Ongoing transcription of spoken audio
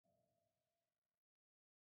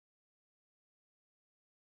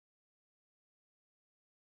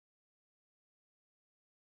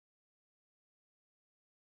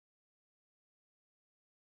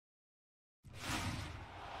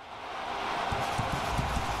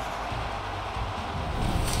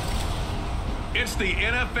It's the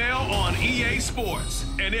NFL on EA Sports.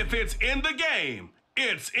 And if it's in the game,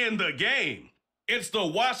 it's in the game. It's the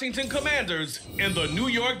Washington Commanders and the New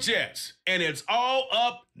York Jets. And it's all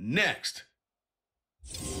up next.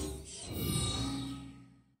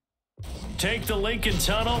 Take the Lincoln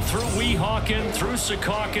Tunnel through Weehawken, through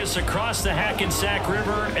Secaucus, across the Hackensack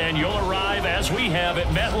River, and you'll arrive, as we have, at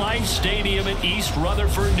MetLife Stadium in East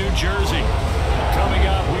Rutherford, New Jersey. Coming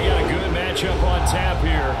up, we got a good matchup on tap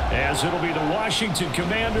here, as it'll be the Washington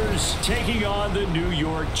Commanders taking on the New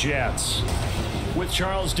York Jets. With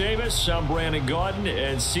Charles Davis, I'm Brandon Gaudin,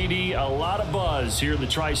 and CD, a lot of buzz here in the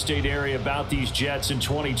tri-state area about these Jets in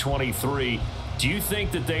 2023. Do you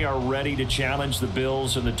think that they are ready to challenge the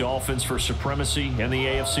Bills and the Dolphins for supremacy in the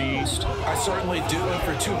AFC East? I certainly do, and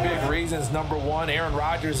for two big reasons. Number one, Aaron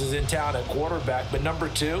Rodgers is in town at quarterback, but number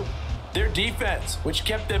two, their defense, which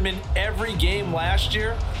kept them in every game last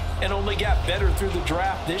year and only got better through the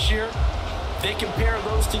draft this year. They can pair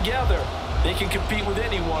those together. They can compete with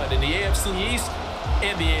anyone in the AFC East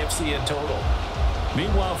and the AFC in total.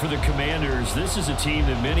 Meanwhile, for the Commanders, this is a team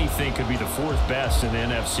that many think could be the fourth best in the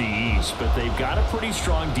NFC East, but they've got a pretty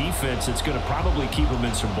strong defense that's going to probably keep them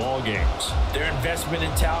in some ball games. Their investment in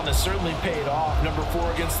talent has certainly paid off. Number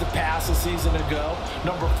 4 against the pass a season ago.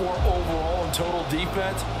 Number 4 overall in total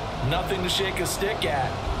defense. Nothing to shake a stick at.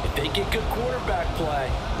 If they get good quarterback play,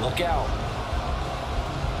 look out.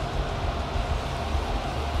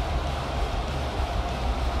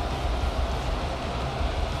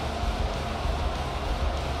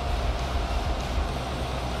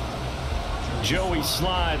 Joey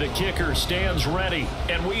Sly, the kicker, stands ready,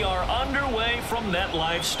 and we are underway from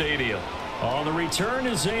MetLife Stadium. On the return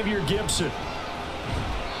is Xavier Gibson.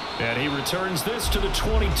 And he returns this to the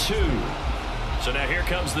 22. So now here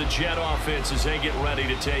comes the Jet offense as they get ready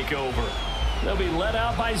to take over. They'll be led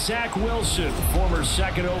out by Zach Wilson, former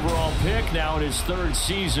second overall pick, now in his third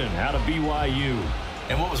season out of BYU.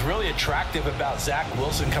 And what was really attractive about Zach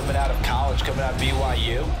Wilson coming out of college, coming out of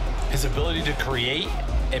BYU, his ability to create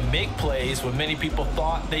and make plays when many people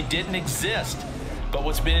thought they didn't exist. But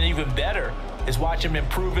what's been even better is watch him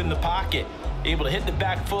improve in the pocket, able to hit the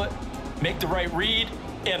back foot, make the right read,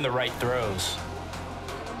 and the right throws.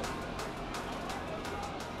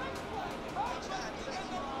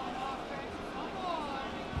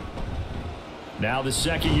 Now the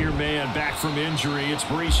second-year man back from injury, it's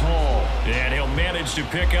Breece Hall. And he'll manage to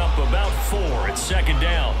pick up about 4 at second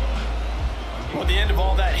down. Well, at the end of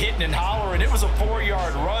all that hitting and hollering, it was a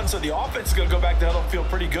 4-yard run, so the offense is going to go back to huddle and feel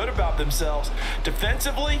pretty good about themselves.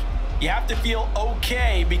 Defensively, you have to feel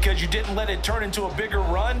okay because you didn't let it turn into a bigger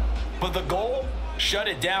run, but the goal, shut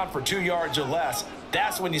it down for 2 yards or less.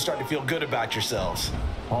 That's when you start to feel good about yourselves.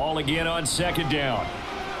 Hall again on second down.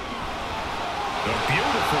 The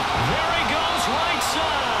beautiful, there he goes, right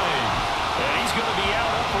side. And he's going to be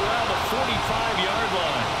out up around the 45-yard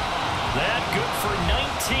line. That good for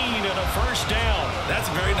 19 and a first down. That's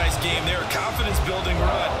a very nice game there. Confidence-building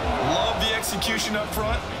run. Love the execution up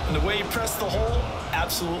front. And the way he pressed the hole,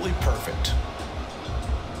 absolutely perfect.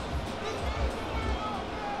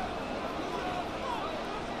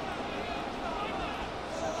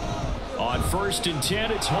 On 1st and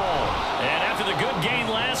 10, it's Hall. And after the good gain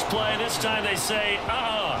last play, this time they say,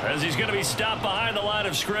 as he's going to be stopped behind the line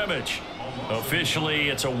of scrimmage. Officially,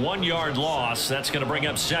 it's a 1-yard loss. That's going to bring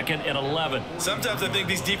up 2nd and 11. Sometimes I think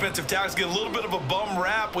these defensive tackles get a little bit of a bum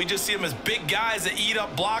rap. We just see them as big guys that eat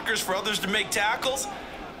up blockers for others to make tackles.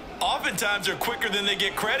 Oftentimes, they're quicker than they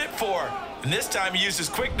get credit for. And this time, he used his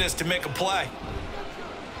quickness to make a play.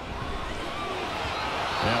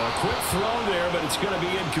 Now, a quick throw there, but it's going to be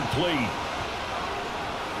incomplete.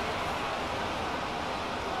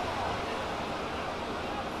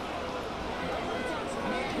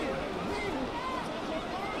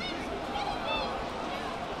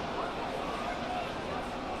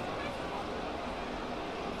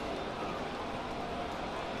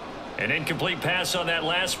 An incomplete pass on that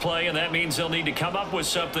last play, and that means they'll need to come up with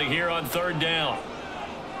something here on 3rd down.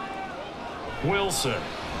 Wilson.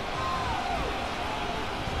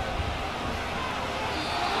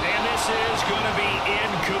 And this is going to be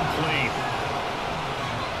incomplete.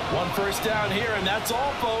 1 first down here, and that's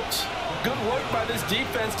all, folks. Good work by this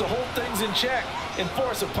defense to hold things in check and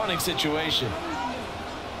force a punting situation.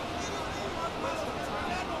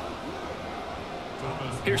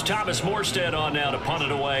 Here's Thomas Morstead on now to punt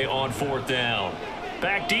it away on 4th down.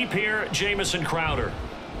 Back deep here, Jamison Crowder.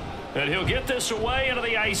 And he'll get this away into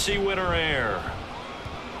the icy winter air.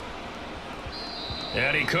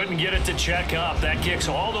 And he couldn't get it to check up. That kicks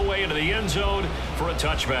all the way into the end zone for a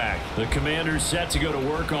touchback. The Commanders set to go to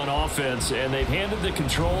work on offense, and they've handed the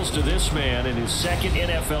controls to this man in his 2nd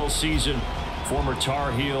NFL season former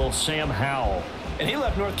Tar Heel Sam Howell. And he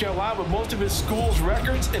left North Carolina with most of his school's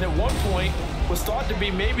records, and at one point was thought to be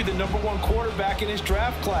maybe the #1 quarterback in his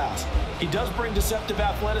draft class. He does bring deceptive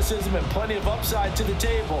athleticism and plenty of upside to the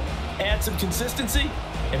table. Add some consistency,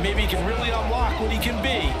 and maybe he can really unlock what he can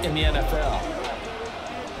be in the NFL.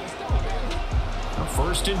 A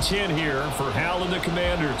 1st and 10 here for Howell and the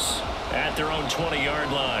Commanders at their own 20-yard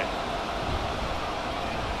line.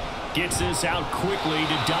 Gets this out quickly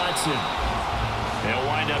to Dodson. They'll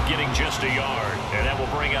wind up getting just a yard, and that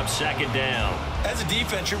will bring up 2nd down. As a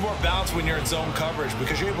defense, you're more balanced when you're in zone coverage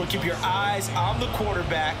because you're able to keep your eyes on the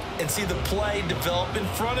quarterback and see the play develop in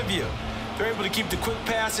front of you. They're able to keep the quick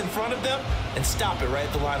pass in front of them and stop it right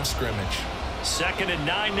at the line of scrimmage. 2nd and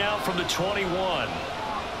 9 now from the 21.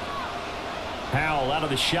 Howell out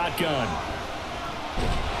of the shotgun.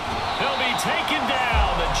 He'll be taken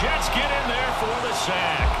down. The Jets get in there for the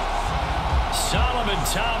sack. Solomon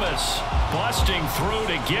Thomas busting through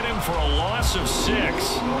to get him for a loss of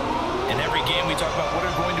 6. In every game we talk about what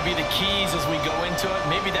are going to be the keys as we go into it.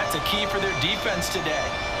 Maybe that's a key for their defense today.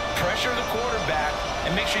 Pressure the quarterback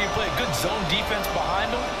and make sure you play a good zone defense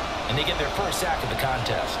behind them, and they get their first sack of the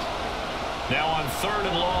contest. Now on 3rd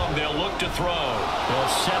and long, they'll look to throw.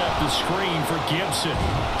 They'll set up the screen for Gibson.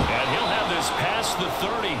 And he'll have this past the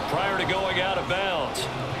 30 prior to going out of bounds.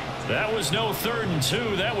 That was no 3rd and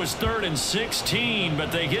 2. That was 3rd and 16,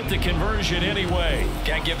 but they get the conversion anyway.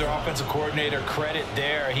 Can't give their offensive coordinator credit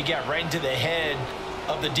there. He got right into the head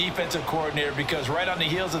of the defensive coordinator because right on the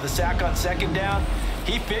heels of the sack on 2nd down,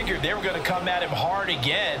 he figured they were going to come at him hard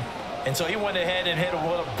again. And so he went ahead and hit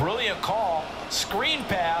a brilliant call. Screen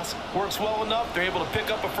pass works well enough. They're able to pick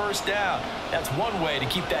up a 1st down. That's one way to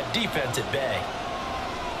keep that defense at bay.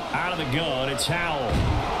 Out of the gun, it's Howell.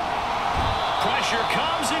 Pressure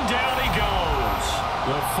comes, and down he goes.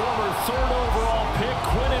 The former 3rd overall pick,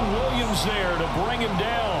 Quinnen Williams, there to bring him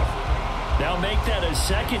down. Now make that a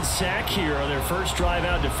 2nd sack here on their first drive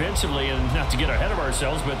out defensively. And not to get ahead of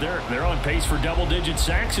ourselves, but they're on pace for double-digit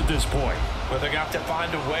sacks at this point. Well, they're going to have to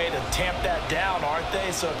find a way to tamp that down, aren't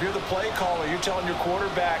they? So if you're the play caller, you're telling your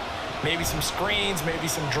quarterback maybe some screens, maybe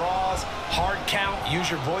some draws, hard count, use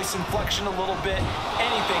your voice inflection a little bit,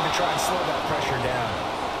 anything to try and slow that pressure down.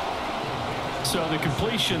 So the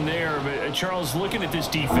completion there, Charles, looking at this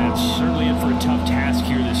defense, certainly in for a tough task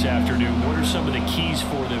here this afternoon. What are some of the keys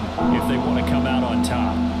for them if they want to come out on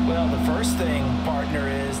top? Well, the first thing, partner,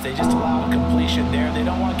 is they just allow a completion there. They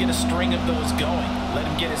don't want to get a string of those going. Let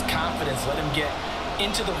him get his confidence. Let him get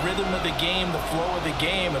into the rhythm of the game, the flow of the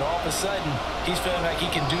game, and all of a sudden, he's feeling like he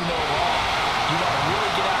can do no wrong. You want to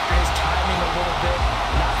really get after his timing a little bit,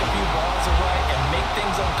 knock a few balls away, and make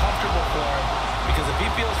things uncomfortable for him. Because if he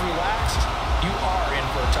feels relaxed, you are in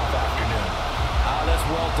for a tough afternoon. That's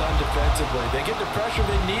well done defensively. They get the pressure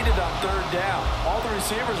they needed on 3rd down. All the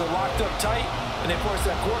receivers are locked up tight, and they force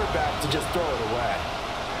that quarterback to just throw it away.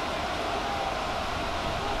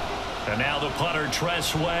 And now the punter,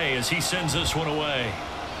 Tress Way, as he sends this one away.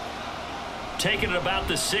 Taking it about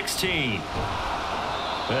the 16.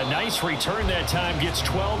 A nice return that time, gets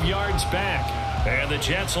 12 yards back. And the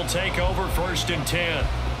Jets will take over 1st and 10.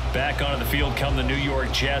 Back onto the field come the New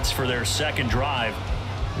York Jets for their 2nd drive.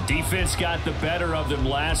 Defense got the better of them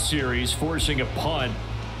last series, forcing a punt.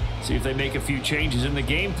 See if they make a few changes in the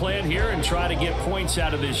game plan here and try to get points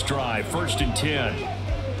out of this drive. 1st and 10.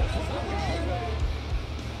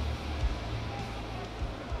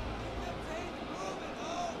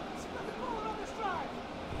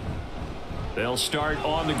 They'll start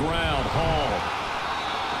on the ground. Hall.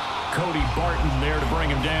 Cody Barton there to bring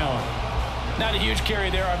him down. Not a huge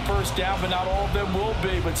carry there on 1st down, but not all of them will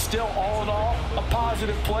be. But still, all in all, a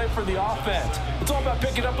positive play for the offense. It's all about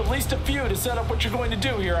picking up at least a few to set up what you're going to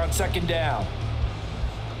do here on 2nd down.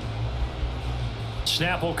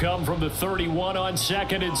 Snap will come from the 31 on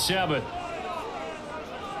 2nd and 7.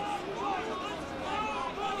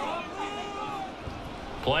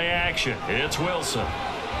 Play action. It's Wilson.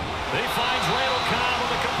 He finds Randall Cobb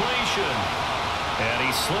with a completion. And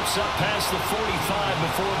he slips up past the 45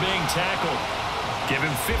 before being tackled. Give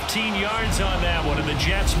him 15 yards on that one, and the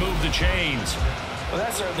Jets move the chains. Well,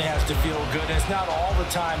 that certainly has to feel good. And it's not all the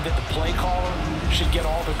time that the play caller should get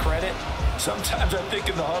all the credit. Sometimes I think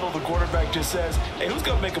in the huddle, the quarterback just says, hey, who's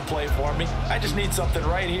going to make a play for me? I just need something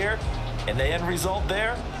right here. And the end result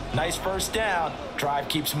there, nice 1st down. Drive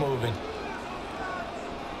keeps moving.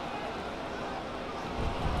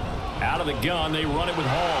 Out of the gun, they run it with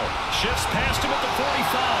Hall. Shifts past him at the 45.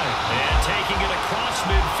 And taking it across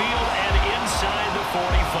midfield and inside the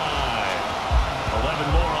 45. 11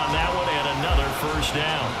 more on that one and another first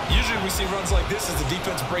down. Usually we see runs like this as the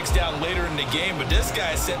defense breaks down later in the game, but this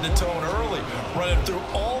guy is setting the tone early, running through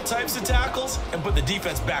all types of tackles and put the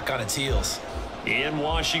defense back on its heels. In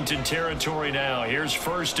Washington territory now. Here's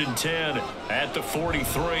 1st and 10 at the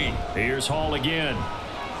 43. Here's Hall again.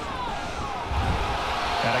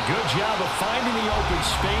 And a good job of finding the open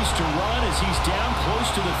space to run as he's down close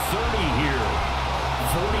to the 30 here.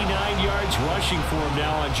 49 yards rushing for him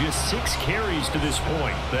now on just 6 carries to this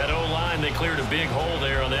point. That O-line, they cleared a big hole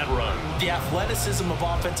there on that run. The athleticism of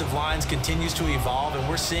offensive lines continues to evolve, and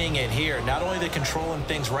we're seeing it here. Not only are they controlling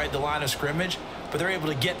things right at the line of scrimmage, but they're able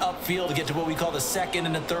to get upfield to get to what we call the 2nd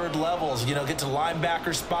and the 3rd levels. You know, get to the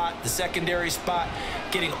linebacker spot, the secondary spot,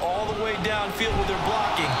 getting all the way downfield with their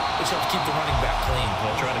blocking, which helps keep the running back clean.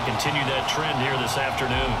 They'll try to continue that trend here this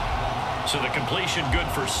afternoon. So the completion good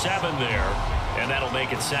for 7 there. And that'll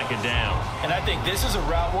make it 2nd down. And I think this is a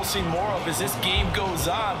route we'll see more of as this game goes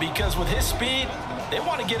on, because with his speed, they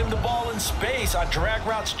want to get him the ball in space on drag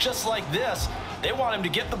routes just like this. They want him to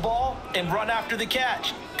get the ball and run after the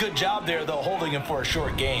catch. Good job there, though, holding him for a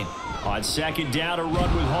short gain. On 2nd down, a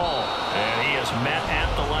run with Hall. And he is met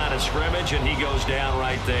at the line of scrimmage, and he goes down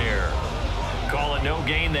right there. Call it no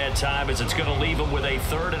gain that time, as it's going to leave him with a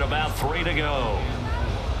 3rd and about 3 to go.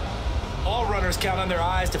 All runners count on their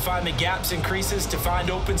eyes to find the gaps and creases, to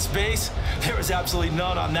find open space. There was absolutely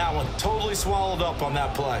none on that one. Totally swallowed up on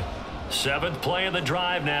that play. 7th play of the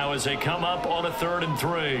drive now as they come up on a 3rd and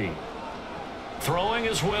 3. Throwing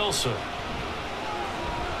is Wilson.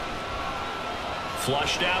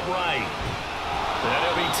 Flushed out right. And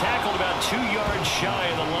he'll be tackled about 2 yards shy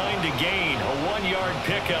of the line to gain. A 1-yard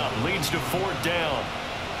pickup leads to 4th down.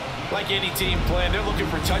 Like any team playing, they're looking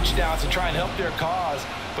for touchdowns to try and help their cause.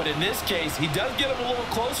 But in this case, he does get them a little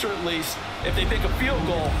closer at least if they think a field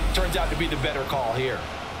goal turns out to be the better call here.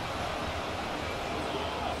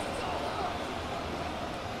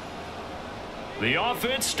 The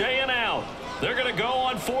offense staying out. They're going to go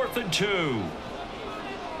on 4th and 2.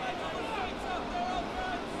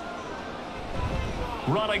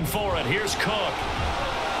 Running for it. Here's Cook.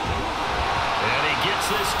 And he gets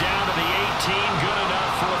this down to the 18. Good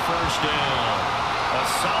enough for a 1st down. A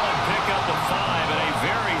solid pickup of 5 and a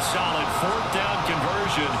very solid 4th down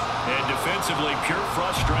conversion. And defensively, pure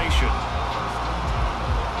frustration.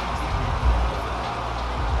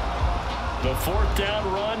 The 4th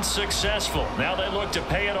down run successful. Now they look to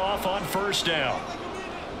pay it off on 1st down.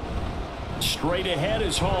 Straight ahead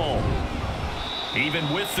is Hall.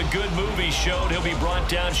 Even with the good move he showed, he'll be brought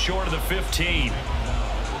down short of the 15.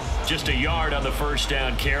 Just a yard on the 1st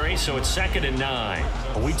down carry, so it's 2nd and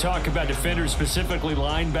 9. We talk about defenders, specifically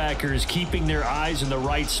linebackers, keeping their eyes in the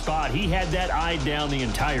right spot. He had that eye down the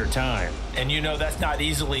entire time. And you know that's not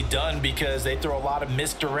easily done because they throw a lot of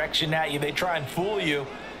misdirection at you. They try and fool you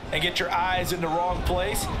and get your eyes in the wrong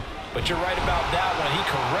place. But you're right about that one. He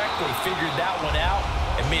correctly figured that one out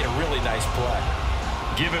and made a really nice play.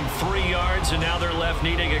 Give him 3 yards, and now they're left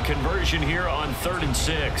needing a conversion here on 3rd and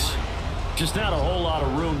 6. Just not a whole lot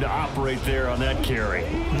of room to operate there on that carry.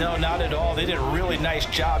 No, not at all. They did a really nice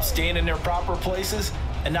job staying in their proper places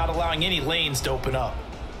and not allowing any lanes to open up.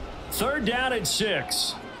 3rd down and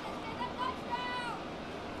 6.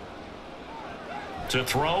 To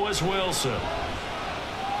throw is Wilson.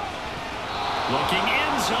 Looking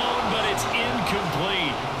end zone, but it's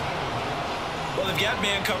incomplete. Well, they've got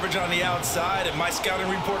man coverage on the outside, and my scouting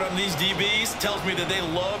report on these DBs tells me that they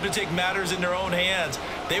love to take matters in their own hands.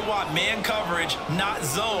 They want man coverage, not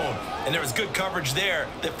zone. And there was good coverage there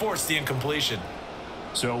that forced the incompletion.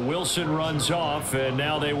 So Wilson runs off, and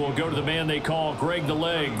now they will go to the man they call Greg the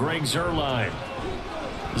Leg, Greg Zuerlein.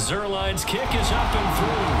 Zuerlein's kick is up and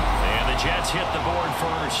through. And the Jets hit the board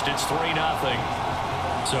first. It's 3-0.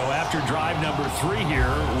 So after drive number 3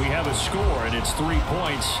 here, we have a score, and it's 3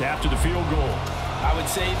 points after the field goal. I would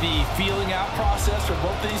say the feeling out process for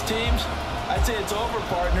both these teams, I'd say it's over,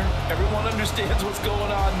 partner. Everyone understands what's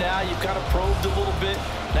going on now. You've kind of probed a little bit.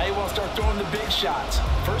 Now you want to start throwing the big shots.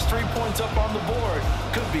 First 3 points up on the board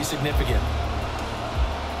could be significant.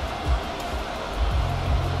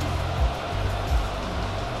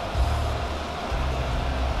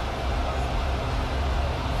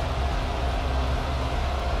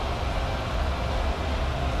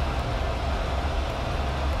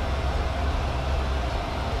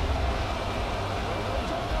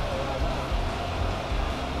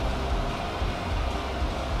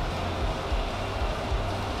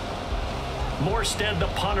 Morstead, the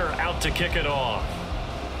punter, out to kick it off.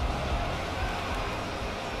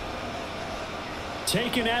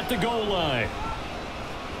 Taken at the goal line.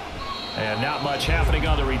 And not much happening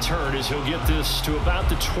on the return as he'll get this to about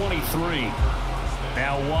the 23.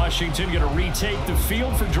 Now Washington going to retake the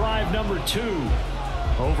field for drive number 2.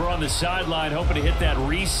 Over on the sideline, hoping to hit that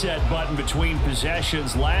reset button between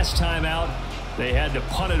possessions. Last time out, they had to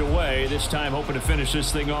punt it away. This time, hoping to finish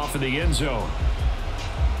this thing off in the end zone.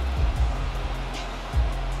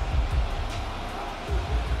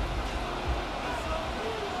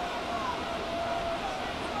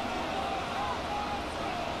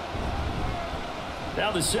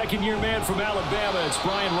 Now the second-year man from Alabama, it's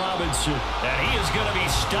Brian Robinson. And he is going to be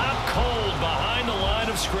stopped cold behind the line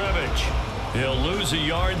of scrimmage. He'll lose a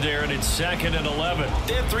yard there, and it's 2nd and 11.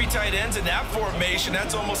 They have 3 tight ends in that formation.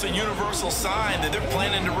 That's almost a universal sign that they're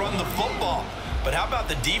planning to run the football. But how about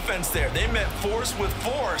the defense there? They met force with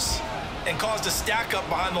force and caused a stack up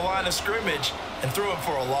behind the line of scrimmage and threw him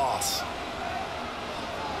for a loss.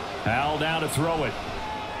 Howell now to throw it.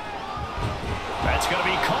 That's going to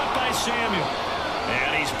be caught by Samuel.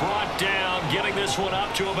 And he's brought down, getting this one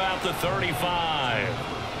up to about the 35.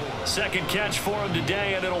 Second catch for him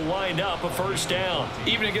today, and it'll wind up a first down.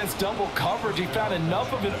 Even against double coverage, he found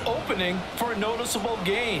enough of an opening for a noticeable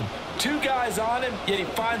gain. 2 guys on him, yet he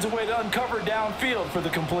finds a way to uncover downfield for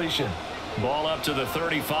the completion. Ball up to the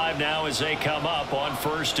 35 now as they come up on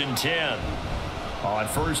 1st and 10. On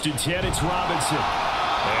 1st and 10, it's Robinson.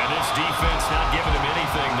 And this defense not giving him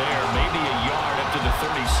anything there. Maybe a yard up to the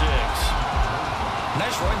 36.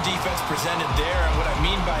 Nice run defense presented there, and what I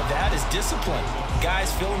mean by that is discipline. Guys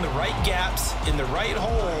filling the right gaps in the right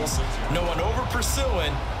holes, no one over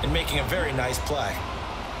pursuing, and making a very nice play.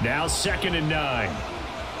 Now 2nd and 9.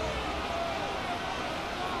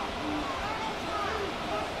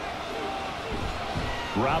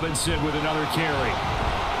 Robinson with another carry.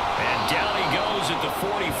 And down he goes at the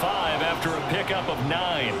 45 after a pickup of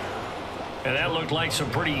 9. And that looked like some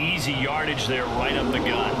pretty easy yardage there right up the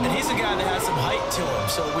gut. And he's a guy that has some height to him,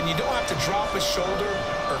 so when you don't have to drop a shoulder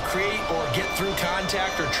or create or get through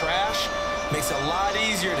contact or trash, makes it a lot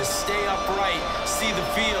easier to stay upright, see the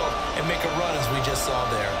field, and make a run as we just saw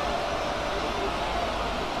there.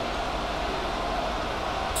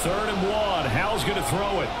 3rd and 1. Howell's going to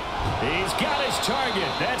throw it. He's got his target.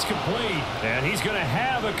 That's complete. And he's going to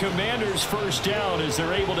have a Commanders first down as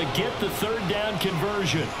they're able to get the 3rd down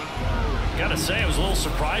conversion. Gotta say, I was a little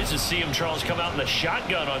surprised to see him, Charles, come out in the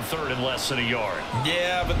shotgun on 3rd and less than a yard.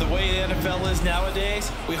 Yeah, but the way the NFL is nowadays,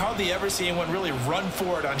 we hardly ever see anyone really run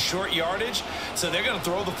for it on short yardage. So they're going to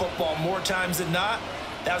throw the football more times than not.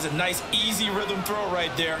 That was a nice, easy rhythm throw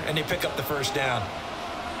right there, and they pick up the first down.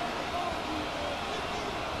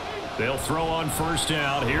 They'll throw on 1st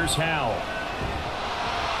down. Here's Howell.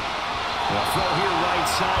 The throw here right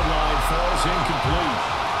sideline falls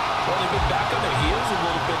incomplete. Well, they've been back on their heels a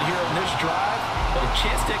little bit here on this drive, but a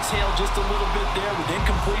chance to exhale just a little bit there with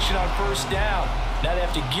incompletion on 1st down. Now they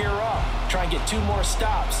have to gear up, try and get 2 more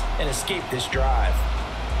stops, and escape this drive.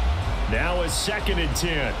 Now it's 2nd and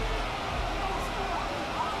 10.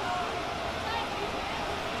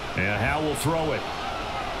 And Howell will throw it.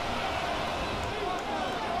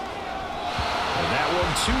 And that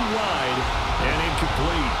one too wide and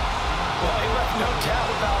incomplete. Well, he left no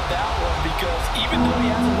doubt about that one because even though he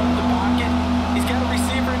hasn't left the pocket, he's got a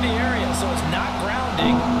receiver in the area, so it's not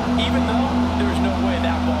grounding, even though there's no way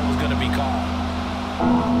that ball was going to be caught.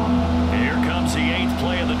 Here comes the 8th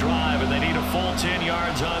play of the drive, and they need a full 10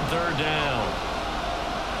 yards on 3rd down.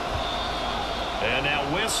 And now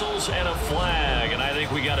whistles and a flag, and I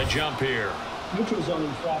think we got a jump here. Neutral zone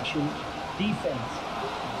infraction, defense.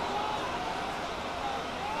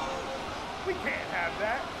 We can't have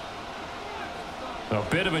that. A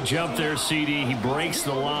bit of a jump there, CD. He breaks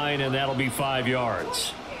the line, and that'll be 5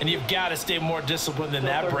 yards. And you've got to stay more disciplined than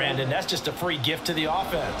that, Brandon. That's just a free gift to the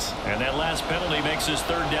offense. And that last penalty makes his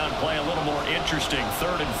 3rd down play a little more interesting.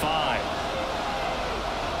 3rd and 5.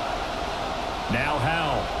 Now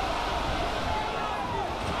Howell.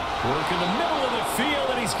 Work in the middle of the field,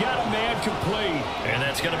 and he's got a man complete. And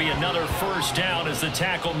that's going to be another first down as the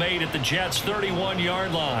tackle made at the Jets'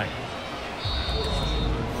 31-yard line.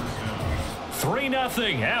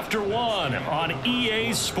 3-0 after 1 on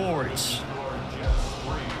EA Sports.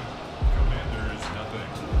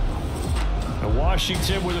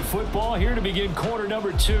 Washington with a football here to begin quarter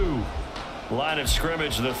number 2. Line of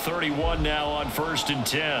scrimmage, the 31 now on 1st and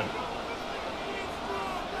 10.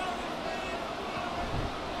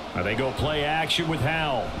 Now they go play action with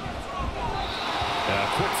Howell. A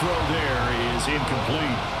quick throw there is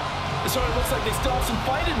incomplete. So it looks like they still have some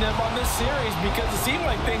fight in them on this series because it seemed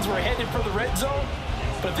like things were headed for the red zone.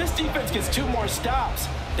 But if this defense gets 2 more stops,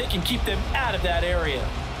 they can keep them out of that area.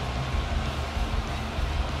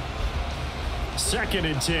 2nd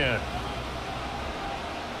and 10.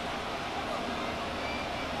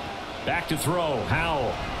 Back to throw, Howell.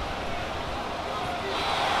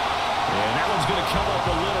 And that one's going to come up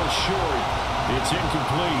a little short. It's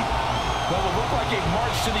incomplete. Well, it looked like a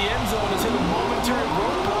march to the end zone has hit a momentary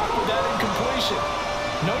roadblock with that incompletion.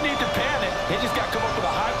 No need to panic. They just got to come up with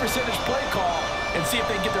a high percentage play call and see if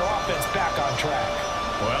they can get their offense back on track.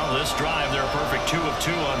 Well, this drive, they're a perfect 2 of 2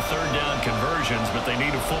 on third down conversions, but they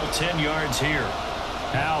need a full 10 yards here.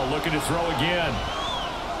 Howell looking to throw again.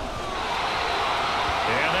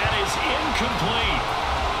 And that is incomplete.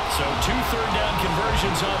 So 2 third down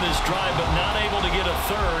conversions on this drive, but not able to get a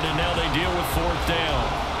third, and now they deal with fourth down.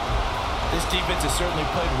 This defense has certainly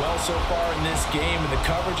played well so far in this game, and the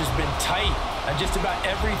coverage has been tight on just about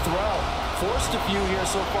every throw. Forced a few here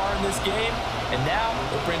so far in this game, and now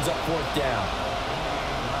it brings up fourth down.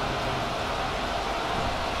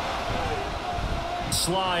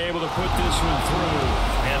 Sly able to put this one through,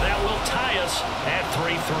 and that will tie us at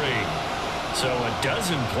 3-3. So a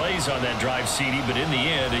dozen plays on that drive, CD, but in the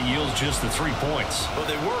end, it yields just the 3 points. Well,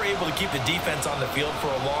 they were able to keep the defense on the field for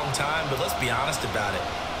a long time, but let's be honest about it.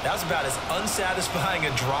 That was about as unsatisfying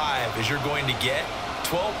a drive as you're going to get.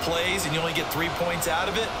 12 plays and you only get 3 points out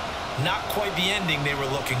of it. Not quite the ending they were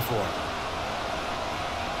looking for.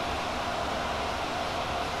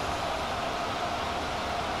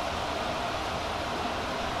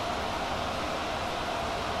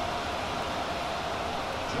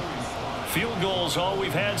 Field goals all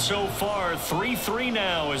we've had so far. 3-3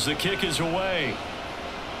 now as the kick is away.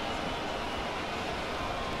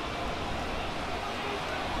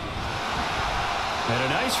 And a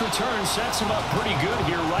nice return sets him up pretty good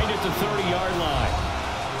here right at the 30-yard line.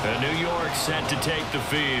 And New York set to take the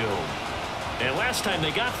field. And last time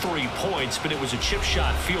they got 3 points, but it was a chip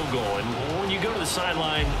shot field goal. And when you go to the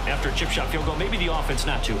sideline after a chip shot field goal, maybe the offense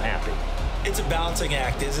not too happy. It's a balancing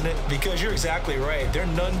act, isn't it? Because you're exactly right. They're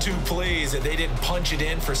none too pleased that they didn't punch it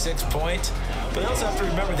in for 6 points. But they also have to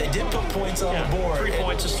remember they did put points on the board. 3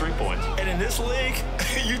 points is 3 points. And in this league,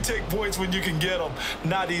 you take points when you can get them.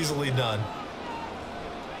 Not easily done.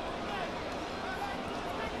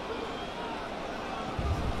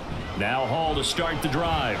 Now Hall to start the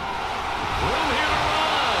drive. Room here to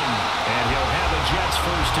run. And he'll have a Jets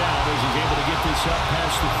first down as he's able to get this up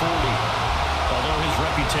past the 40. Although his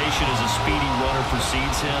reputation as a speedy runner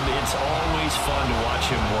precedes him, it's always fun to watch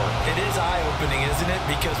him work. It is eye-opening, isn't it?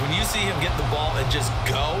 Because when you see him get the ball and just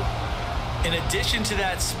go, in addition to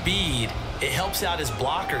that speed, it helps out his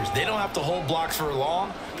blockers. They don't have to hold blocks for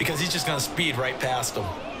long because he's just going to speed right past them.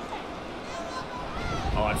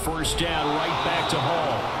 On first down, right back to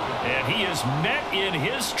Hall. And he is met in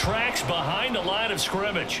his tracks behind the line of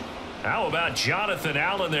scrimmage. How about Jonathan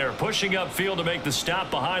Allen there pushing upfield to make the stop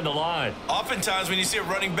behind the line? Oftentimes when you see a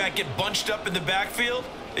running back get bunched up in the backfield,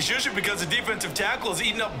 it's usually because the defensive tackle is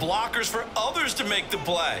eating up blockers for others to make the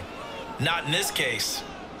play. Not in this case.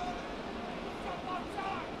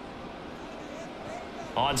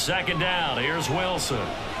 On second down, here's Wilson.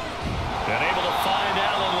 And able to find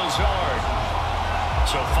Allen Lazard.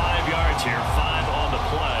 So 5 yards here, 5 on the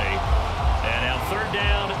play. And now third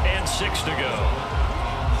down and 6 to go.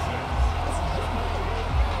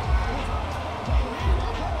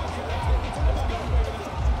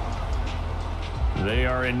 They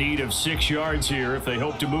are in need of 6 yards here if they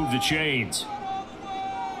hope to move the chains.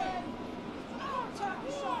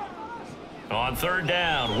 On third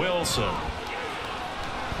down, Wilson.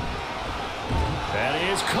 That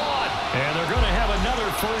is caught. And they're going to have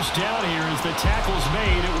another first down here as the tackle's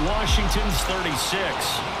made at Washington's 36.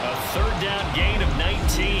 A third down gain of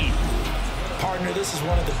 19. Partner, this is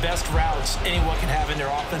one of the best routes anyone can have in their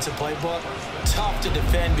offensive playbook. Tough to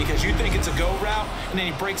defend because you think it's a go route, and then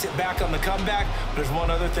he breaks it back on the comeback. But there's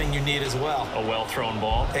one other thing you need as well. A well-thrown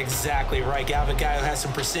ball. Exactly right. You have a guy who has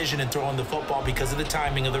some precision in throwing the football because of the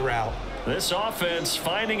timing of the route. This offense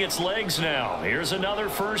finding its legs now. Here's another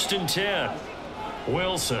 1st and 10.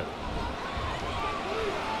 Wilson.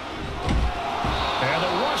 And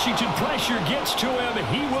the Washington pressure gets to him.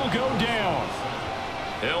 He will go down.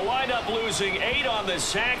 He'll wind up losing 8 on the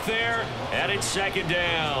sack there, and it's second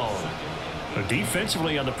down.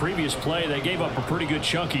 Defensively on the previous play, they gave up a pretty good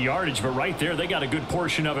chunk of yardage, but right there, they got a good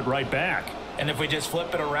portion of it right back. And if we just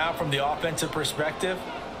flip it around from the offensive perspective,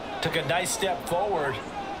 took a nice step forward,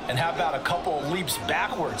 and how about a couple of leaps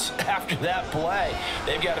backwards after that play?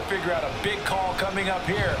 They've got to figure out a big call coming up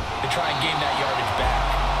here to try and gain that yardage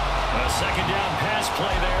back. A second down pass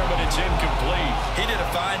play there, but it's incomplete. He did a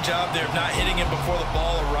fine job there of not hitting him before the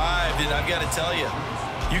ball arrived, and I've got to tell you,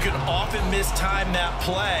 you can often mistime that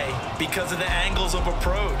play because of the angles of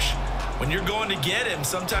approach. When you're going to get him,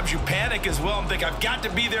 sometimes you panic as well and think, I've got to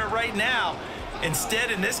be there right now. Instead,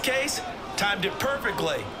 in this case, timed it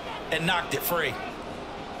perfectly. and knocked it free.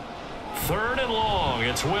 3rd and long.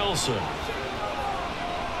 It's Wilson.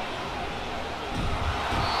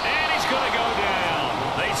 And he's going to go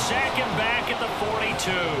down. They sack him back at the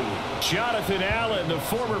 42. Jonathan Allen, the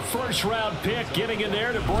former first-round pick, getting in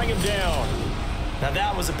there to bring him down. Now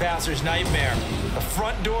that was a passer's nightmare. The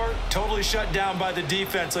front door totally shut down by the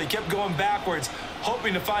defense, so he kept going backwards,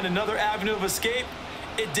 hoping to find another avenue of escape.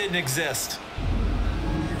 It didn't exist.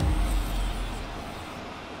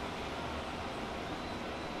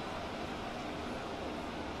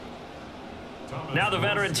 Now the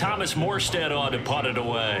veteran Thomas Morstead on to punt it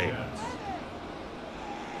away.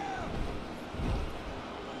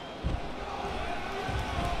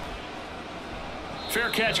 Fair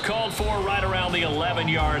catch called for right around the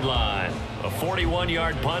 11-yard line. A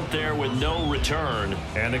 41-yard punt there with no return.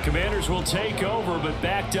 And the Commanders will take over, but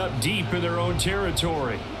backed up deep in their own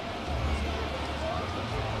territory.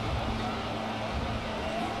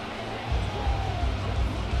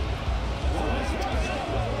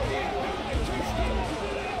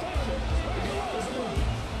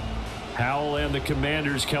 Howell and the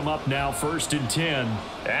Commanders come up now 1st and 10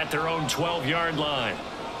 at their own 12-yard line.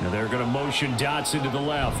 And they're going to motion Dotson to the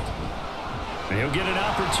left. And he'll get an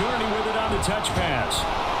opportunity with it on the touch pass.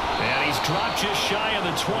 And he's dropped just shy of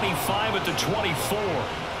the 25 at the 24.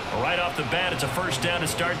 Right off the bat, it's a first down to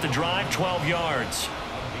start the drive, 12 yards.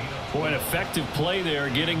 Boy, an effective play there,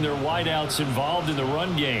 getting their wideouts involved in the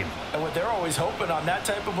run game. And what they're always hoping on that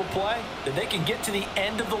type of a play, that they can get to the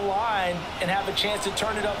end of the line and have a chance to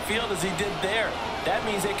turn it upfield as he did there. That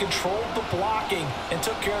means they controlled the blocking and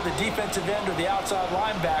took care of the defensive end or the outside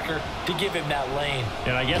linebacker to give him that lane.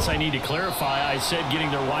 And I guess I need to clarify, I said getting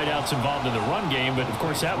their wideouts involved in the run game, but of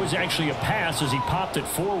course that was actually a pass as he popped it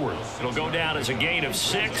forward. It'll go down as a gain of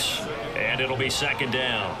 6, and it'll be 2nd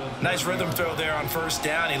down. Nice rhythm throw there on 1st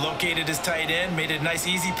down. He located his tight end, made it a nice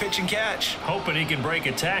easy pitch and catch. Hoping he can break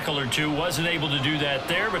a tackle or two. Wasn't able to do that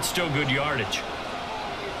there, but still good yardage.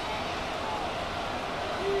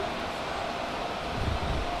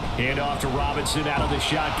 Hand off to Robinson out of the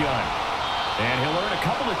shotgun. And he'll earn a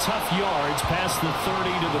couple of tough yards past the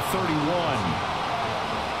 30 to the 31.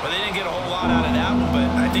 Well, they didn't get a whole lot out of that one, but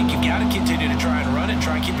I think you've got to continue to try and run and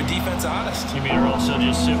try and keep the defense honest. You mean, or also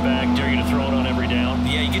just sit back, dare you to throw it on every down?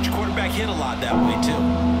 Yeah, you get your quarterback hit a lot that way, too.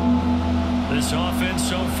 This offense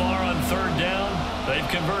so far on 3rd down, they've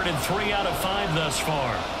converted 3 out of 5 thus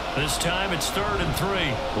far. This time it's 3rd and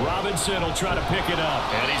 3. Robinson will try to pick it up,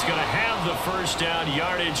 and he's going to have the first down,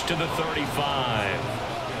 yardage to the 35.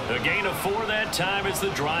 The gain of 4 that time as the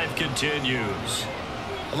drive continues.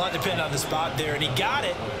 A lot depended on the spot there, and he got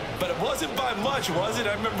it, but it wasn't by much, was it?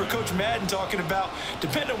 I remember Coach Madden talking about,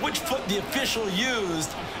 depending on which foot the official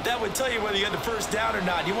used, that would tell you whether you had the first down or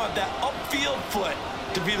not. You want that upfield foot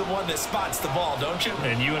to be the one that spots the ball, don't you?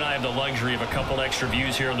 And you and I have the luxury of a couple extra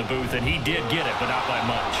views here in the booth, and he did get it, but not by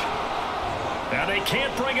much. Now they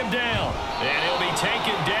can't bring him down, and he'll be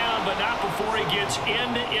taken down, but not before he gets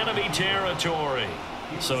into enemy territory.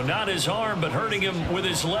 So not his arm, but hurting him with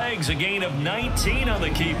his legs. A gain of 19 on the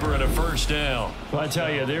keeper and a first down. Well, I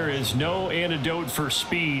tell you, there is no antidote for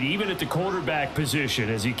speed, even at the quarterback position,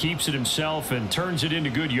 as he keeps it himself and turns it into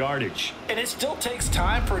good yardage. And it still takes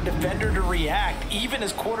time for a defender to react, even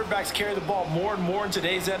as quarterbacks carry the ball more and more in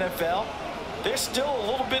today's NFL. They're still a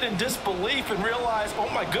little bit in disbelief and realize, oh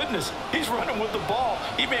my goodness, he's running with the ball.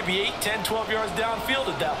 He may be 8, 10, 12 yards downfield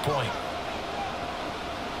at that point.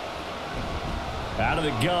 Out of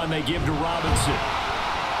the gun, they give to Robinson.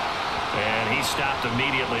 And he stopped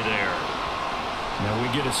immediately there. Now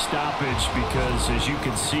we get a stoppage because, as you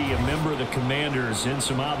can see, a member of the Commanders in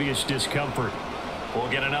some obvious discomfort.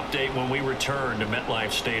 We'll get an update when we return to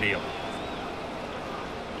MetLife Stadium.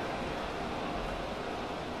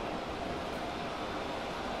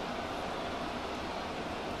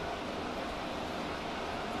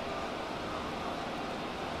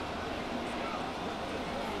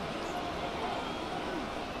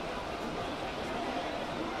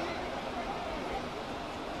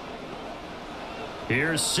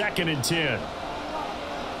 Here's 2nd and 10.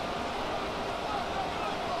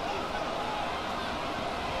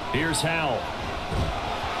 Here's Howell.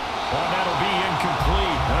 Well, that'll be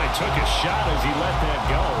incomplete. He took a shot as he let that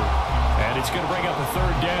go. And it's going to bring up a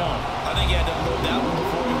 3rd down. I think he had to load that one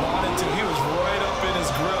before he wanted to. He was right up in his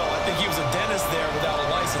grill. I think he was a dentist there without a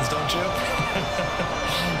license, don't you?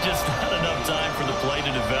 Just not enough time for the play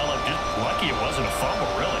to develop. Just lucky it wasn't a fumble,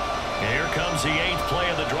 really. And here comes the 8th play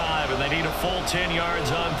of the drive, and they need a full 10 yards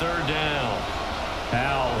on 3rd down.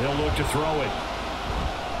 Howell, he'll look to throw it.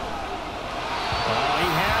 Oh, he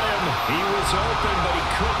had him. He was open, but he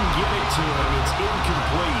couldn't get it to him. It's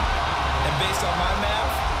incomplete. And based on my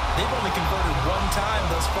math, They've only converted one time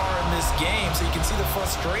thus far in this game, so you can see the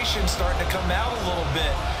frustration starting to come out a little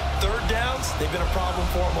bit. Third downs, they've been a problem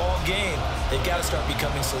for them all game. They've got to start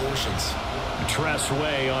becoming solutions.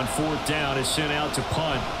 Tressway on 4th down is sent out to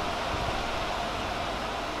punt.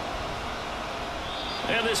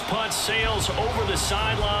 And this punt sails over the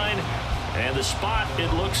sideline. And the spot,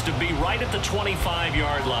 it looks to be right at the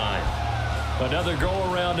 25-yard line. Another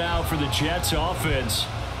go-around now for the Jets offense.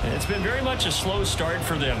 And it's been very much a slow start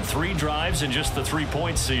for them. 3 drives and just the 3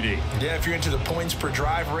 points, CD. Yeah, if you're into the points per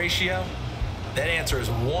drive ratio, that answer is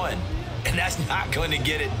 1. And that's not going to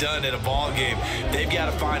get it done in a ball game. They've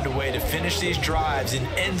got to find a way to finish these drives in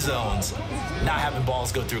end zones, not having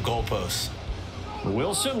balls go through goalposts.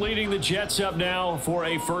 Wilson leading the Jets up now for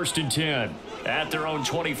a 1st and 10 at their own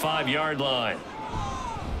 25-yard line.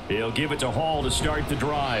 He'll give it to Hall to start the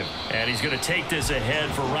drive. And he's going to take this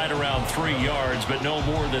ahead for right around 3 yards, but no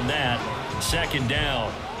more than that. 2nd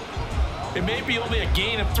down. It may be only a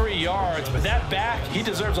gain of 3 yards, but that back, he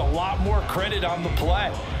deserves a lot more credit on the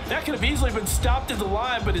play. That could have easily been stopped at the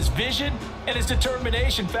line, but his vision and his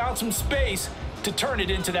determination found some space to turn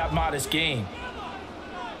it into that modest gain.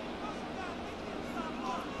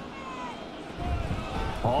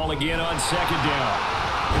 Hall again on 2nd down.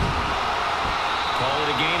 Call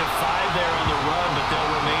it a gain of 5 there on the run, but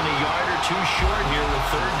they'll remain a yard or 2 short here with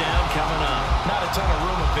 3rd down coming up. Not a ton of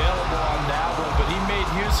room available on that one, but he made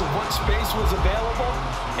use of what space was available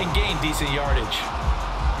and gained decent yardage.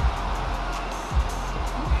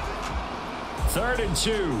 3rd and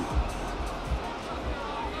 2.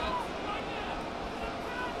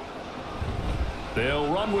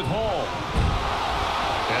 They'll run with Hall.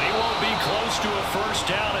 And he won't be close to a 1st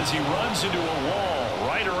down as he runs into a wall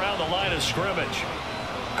right around the line of scrimmage.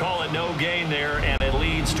 Call it no gain there, and it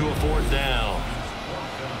leads to a 4th down.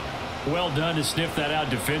 Well done to sniff that out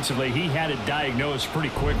defensively. He had it diagnosed pretty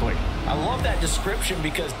quickly. I love that description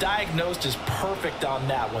because diagnosed is perfect on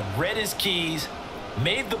that one. Read his keys,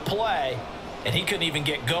 made the play, and he couldn't even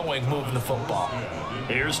get going moving the football.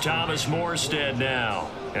 Here's Thomas Morstead now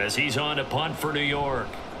as he's on to punt for New York.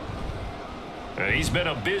 He's been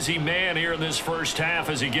a busy man here in this 1st half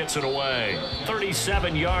as he gets it away.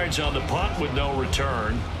 37 yards on the punt with no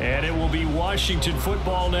return. And it will be Washington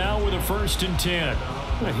football now with a 1st and 10.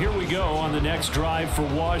 Well, here we go on the next drive for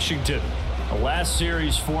Washington. The last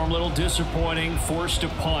series for him, a little disappointing, forced to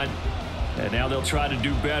punt. And now they'll try to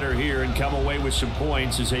do better here and come away with some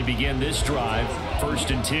points as they begin this drive.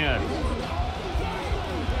 1st and 10.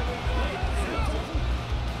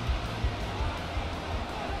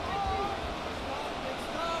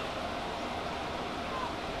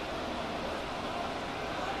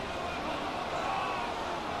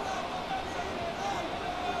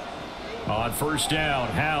 On 1st down,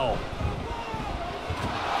 Howell.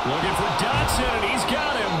 Looking for Dotson, and he's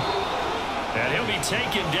got him. And he'll be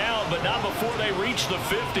taken down, but not before they reach the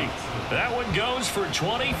 50. That one goes for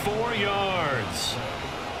 24 yards.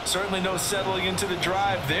 Certainly no settling into the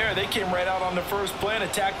drive there. They came right out on the first play and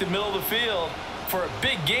attacked the middle of the field for a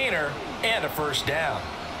big gainer and a 1st down.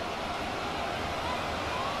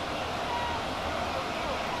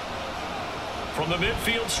 From the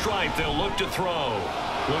midfield stripe, they'll look to throw.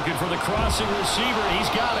 Looking for the crossing receiver. He's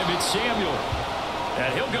got him. It's Samuel.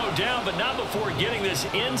 And he'll go down, but not before getting this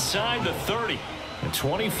inside the 30. And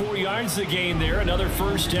 24 yards the gain there. Another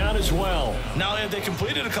 1st down as well. Not only have they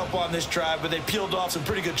completed a couple on this drive, but they peeled off some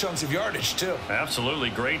pretty good chunks of yardage, too.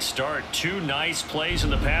 Absolutely. Great start. 2 nice plays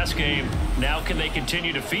in the pass game. Now can they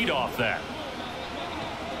continue to feed off that?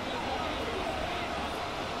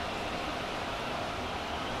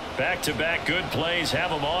 Back-to-back good plays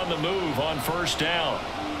have them on the move on 1st down.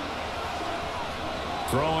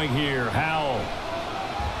 Throwing here, Howell.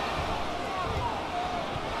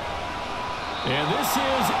 And this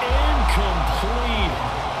is incomplete.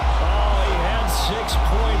 Oh, he had 6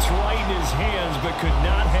 points right in his hands, but could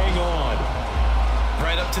not hang on.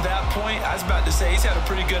 Right up to that point, I was about to say he's had a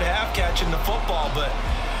pretty good half catching the football, but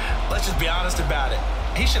let's just be honest about it.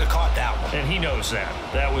 He should have caught that one. And he knows that.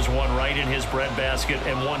 That was one right in his breadbasket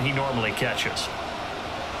and one he normally catches.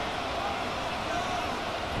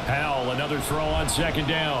 Howell, another throw on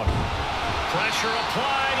 2nd down. Pressure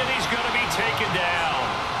applied, and he's going to be taken down.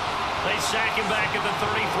 They sack him back at the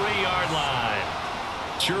 33-yard line.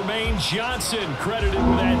 Jermaine Johnson credited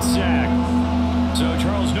with that sack. So,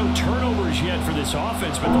 Charles, no turnovers yet for this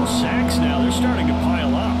offense, but those sacks now, they're starting to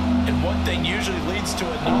pile up. And one thing usually leads to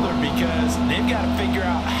another because they've got to figure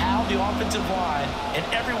out how the offensive line and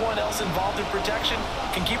everyone else involved in protection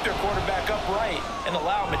can keep their quarterback upright and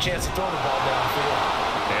allow him a chance to throw the ball downfield.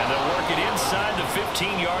 And they'll work it inside the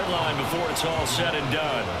 15-yard line before it's all said and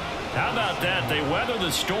done. How about that? They weather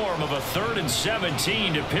the storm of a 3rd and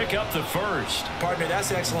 17 to pick up the first. Partner,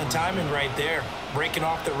 that's excellent timing right there. Breaking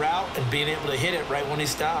off the route and being able to hit it right when he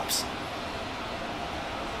stops.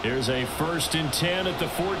 Here's a 1st and 10 at the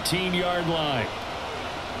 14-yard line.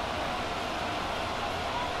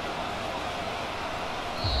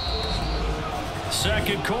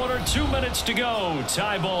 Second quarter, 2 minutes to go.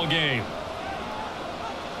 Tie ball game.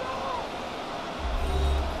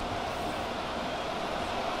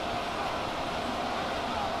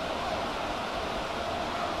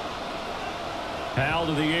 Powell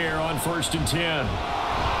to the air on 1st and 10.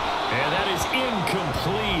 And that is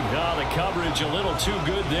incomplete. Oh, the coverage a little too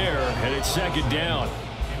good there, and it's 2nd down.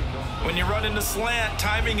 When you run into slant,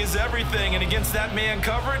 timing is everything, and against that man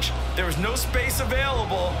coverage, there was no space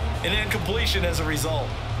available, and incompletion as a result.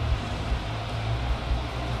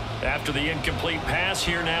 After the incomplete pass,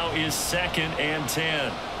 here now is 2nd and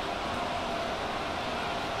 10.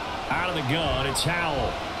 Out of the gun, it's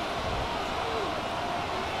Howell.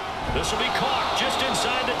 This will be caught just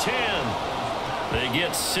inside the 10. They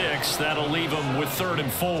get 6. That'll leave them with 3rd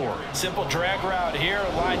and 4. Simple drag route here,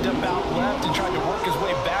 lined up out left and tried to work his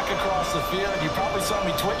way back across the field. You probably saw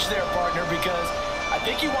me twitch there, partner, because I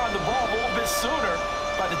think he wanted the ball a little bit sooner.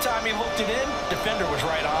 By the time he looked it in, defender was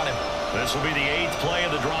right on him. This will be the 8th play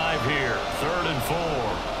of the drive here. 3rd and 4.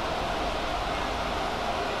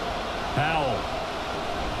 Powell.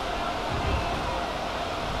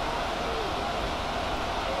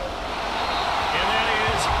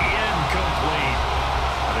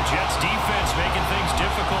 Jets defense making things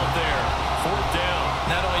difficult there. 4th down.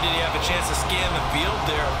 Not only did he have a chance to scan the field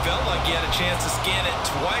there, it felt like he had a chance to scan it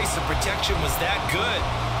twice. The protection was that good.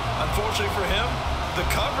 Unfortunately for him, the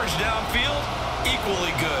coverage downfield,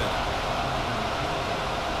 equally good.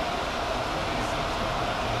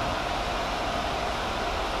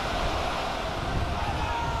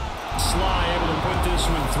 Sly able to put this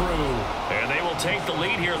one through. And they will take the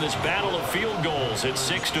lead here in this battle of field goals. It's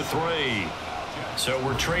 6-3. So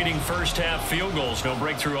we're trading first half field goals. No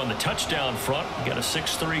breakthrough on the touchdown front. We got a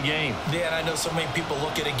 6-3 game. Yeah, and I know so many people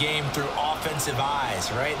look at a game through offensive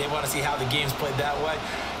eyes, right? They want to see how the game's played that way.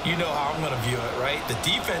 You know how I'm going to view it, right? The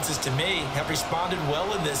defenses, to me, have responded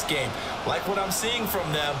well in this game. Like what I'm seeing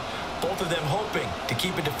from them, both of them hoping to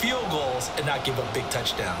keep it to field goals and not give up big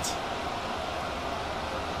touchdowns.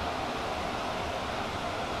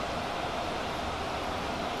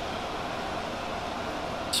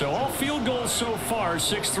 So all field goals so far,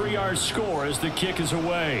 6-3 our score as the kick is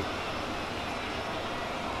away.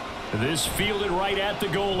 This fielded right at the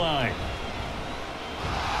goal line.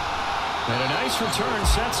 And a nice return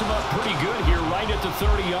sets him up pretty good here right at the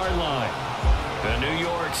 30-yard line. And New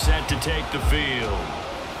York set to take the field.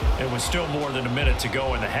 It was still more than a minute to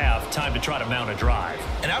go in the half. Time to try to mount a drive.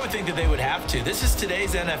 And I would think that they would have to. This is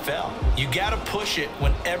today's NFL. You got to push it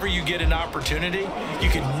whenever you get an opportunity. You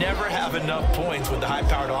can never have enough points with the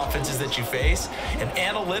high-powered offenses that you face. And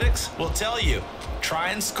analytics will tell you, try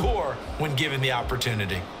and score when given the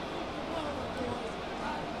opportunity.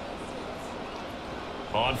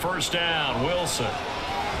 On 1st down, Wilson.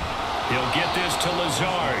 He'll get this to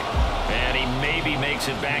Lazard. And he maybe makes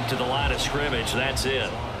it back to the line of scrimmage. That's it.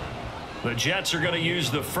 The Jets are going to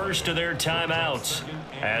use the first of their timeouts,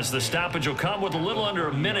 as the stoppage will come with a little under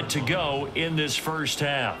a minute to go in this first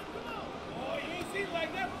half.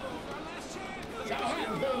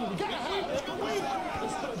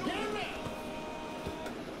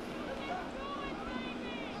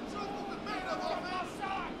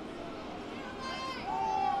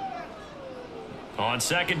 On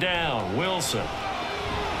 2nd down, Wilson.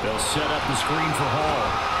 They'll set up the screen for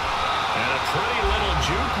Hall. And a pretty little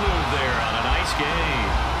juke move there on a nice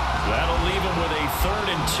game. That'll leave them with a 3rd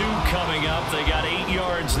and 2 coming up. They got 8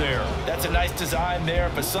 yards there. That's a nice design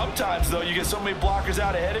there, but sometimes, though, you get so many blockers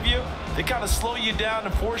out ahead of you, they kind of slow you down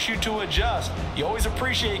and force you to adjust. You always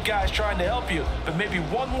appreciate guys trying to help you, but maybe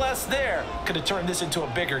one less there could have turned this into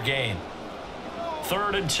a bigger gain.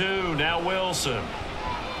 3rd and 2, now Wilson.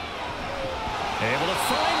 Able to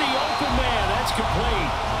find the open man. That's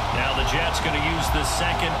complete. Now the Jets going to use the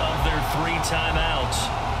second of their 3 timeouts,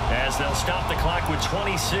 as they'll stop the clock with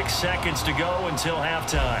 26 seconds to go until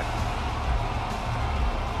halftime.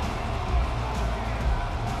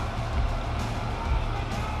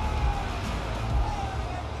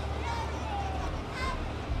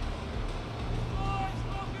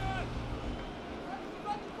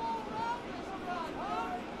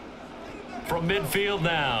 From midfield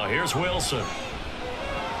now, here's Wilson.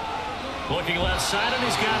 Looking left side, and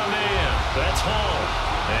he's got a man. That's Hall.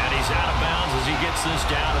 And he's out of bounds as he gets this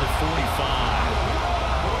down to the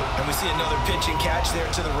 45. And we see another pitch and catch there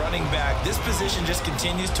to the running back. This position just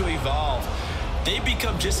continues to evolve. They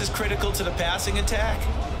become just as critical to the passing attack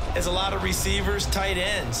as a lot of receivers, tight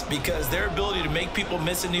ends, because their ability to make people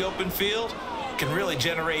miss in the open field can really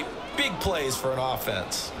generate big plays for an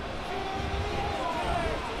offense.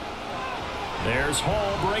 There's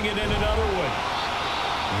Hall bringing in another one.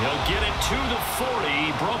 He'll get it to the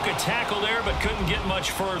 40. Broke a tackle there, but couldn't get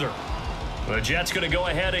much further. The Jets going to go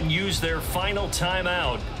ahead and use their final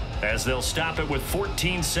timeout as they'll stop it with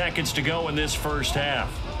 14 seconds to go in this first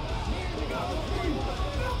half.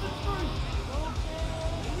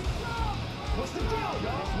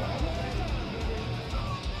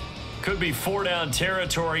 Could be 4-down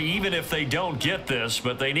territory even if they don't get this,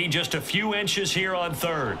 but they need just a few inches here on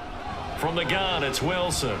third. From the gun, it's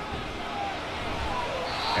Wilson.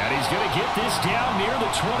 And he's going to get this down near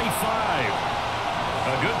the 25.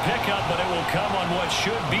 A good pickup, but it will come on what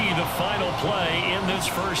should be the final play in this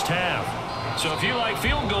first half. So if you like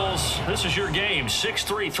field goals, this is your game.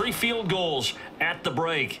 6-3, 3 field goals at the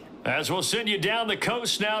break. As we'll send you down the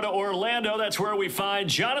coast now to Orlando, that's where we find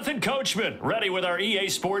Jonathan Coachman, ready with our EA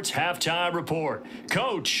Sports Halftime Report.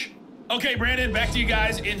 Coach. Okay, Brandon, back to you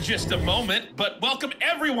guys in just a moment, but welcome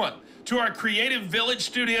everyone to our Creative Village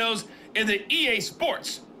studios in the EA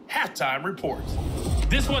Sports Halftime Report.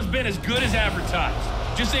 This one's been as good as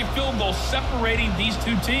advertised. Just a field goal separating these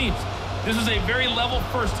two teams. This is a very level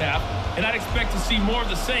first half, and I'd expect to see more of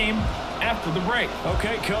the same after the break.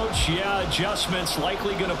 Okay, Coach, yeah, adjustments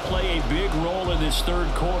likely going to play a big role in this third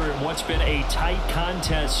quarter in what's been a tight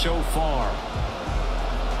contest so far.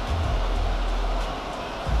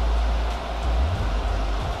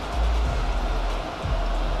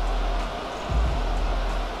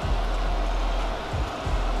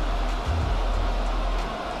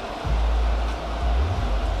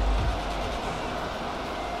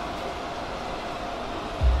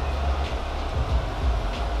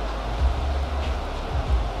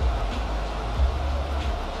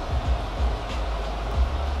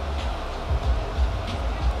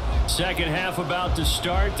 Second half about to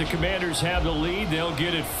start. The Commanders have the lead. They'll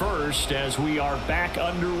get it first as we are back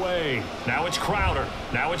underway. Now it's Crowder.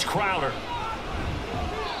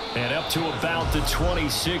 And up to about the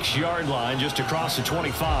 26-yard line, just across the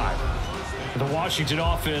 25. The Washington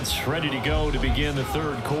offense ready to go to begin the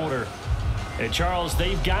third quarter. And Charles,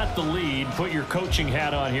 they've got the lead. Put your coaching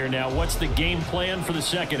hat on here now. What's the game plan for the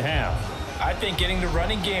second half? I think getting the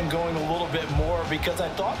running game going a little bit more, because I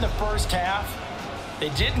thought in the first half they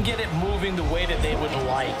didn't get it moving the way that they would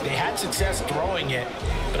like. They had success throwing it,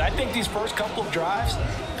 but I think these first couple of drives,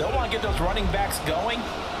 they'll want to get those running backs going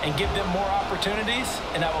and give them more opportunities,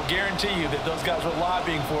 and I will guarantee you that those guys were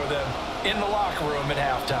lobbying for them in the locker room at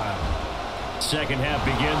halftime. Second half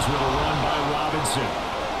begins with a run by Robinson.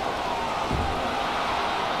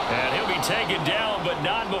 And he'll be taken down, but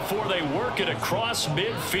not before they work it across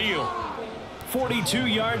midfield. 42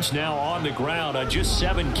 yards now on the ground on just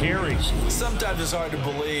 7 carries. Sometimes it's hard to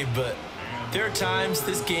believe, but there are times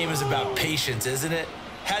this game is about patience, isn't it?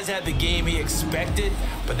 Has had the game he expected,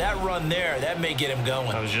 but that run there, that may get him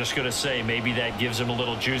going. I was just going to say, maybe that gives him a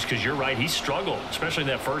little juice, because you're right, he struggled, especially in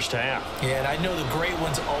that first half. Yeah, and I know the great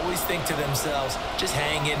ones always think to themselves, just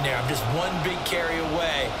hang in there. I'm just one big carry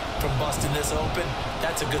away from busting this open.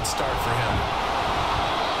 That's a good start for him.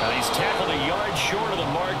 And he's tackled a yard short of the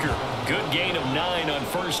marker. Good gain of 9 on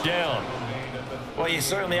first down. Well, you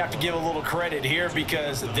certainly have to give a little credit here,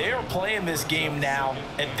 because they're playing this game now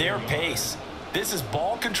at their pace. This is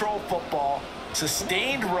ball control football,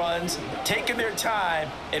 sustained runs, taking their time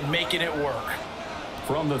and making it work.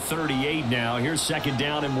 From the 38 now, here's second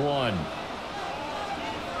down and 1.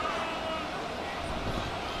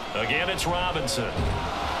 Again, it's Robinson.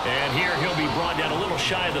 And here he'll be brought down a little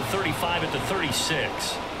shy of the 35 at the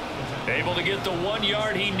 36. Able to get the 1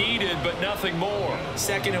 yard he needed, but nothing more.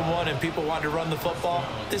 Second and 1, and people want to run the football.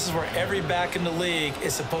 This is where every back in the league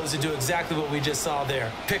is supposed to do exactly what we just saw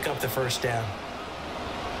there. Pick up the first down.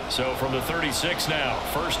 So from the 36 now,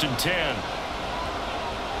 first and 10.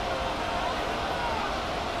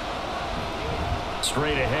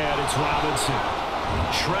 Straight ahead, it's Robinson.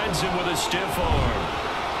 Shreds him with a stiff arm.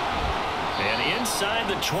 And inside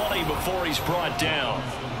the 20 before he's brought down.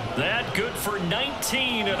 That good for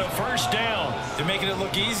 19 and a first down. They're making it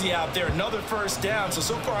look easy out there. Another first down. So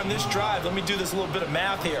far on this drive, let me do this little bit of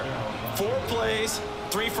math here. 4 plays,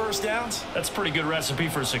 3 first downs. That's a pretty good recipe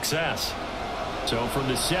for success. So from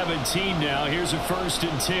the 17 now, here's a first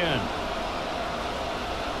and 10.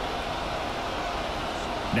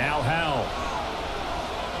 Now Howell.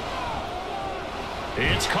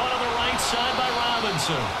 It's caught on the right side by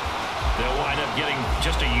Robinson. They'll wind up getting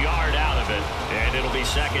just a yard out of it. it, and it'll be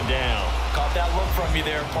second down. Caught that look from you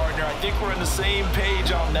there, partner. I think we're on the same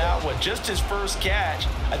page on that one. Just his first catch,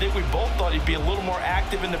 I think we both thought he'd be a little more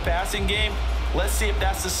active in the passing game. Let's see if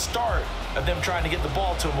that's the start of them trying to get the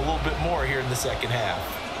ball to him a little bit more here in the second half.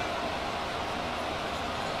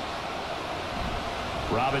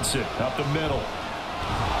 Robinson up the middle.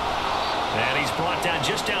 And he's brought down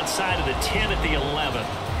just outside of the 10 at the 11.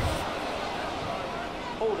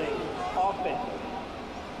 Holding offense.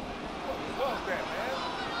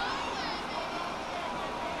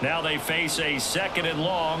 Now they face a second and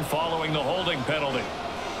long following the holding penalty.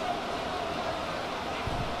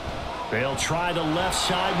 They'll try the left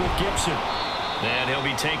side with Gibson. And he'll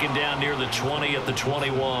be taken down near the 20 at the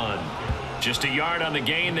 21. Just a yard on the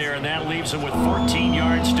gain there, and that leaves him with 14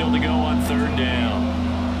 yards still to go on third down.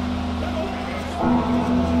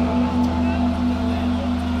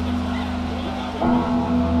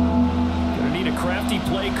 Gonna need a crafty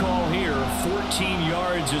play call here. 14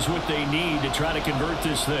 yards is what they need to try to convert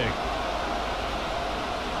this thing.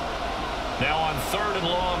 Now on third and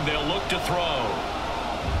long, they'll look to throw.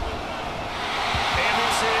 And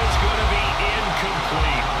this is going to be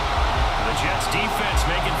incomplete. The Jets defense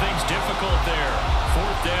making things difficult there.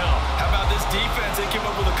 Fourth down. How about this defense? They came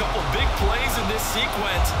up with a couple big plays in this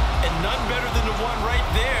sequence, and none better than the one right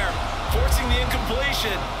there, forcing the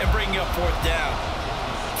incompletion and bringing up fourth down.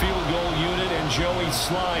 Field goal unit and Joey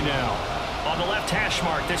Sly now. On the left hash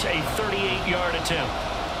mark, this a 38-yard attempt.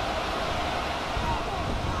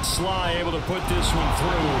 Sly able to put this one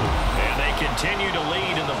through. And they continue to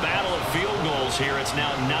lead in the battle of field goals here. It's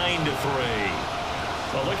now 9-3.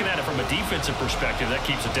 Well, looking at it from a defensive perspective, that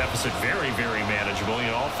keeps the deficit very, very manageable.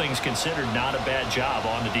 You know, all things considered, not a bad job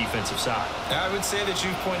on the defensive side. I would say that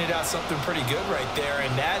you pointed out something pretty good right there,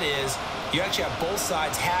 and that is you actually have both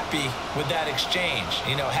sides happy with that exchange.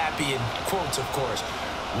 You know, happy in quotes, of course.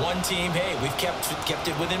 One team, hey, we've kept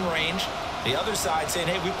it within range. The other side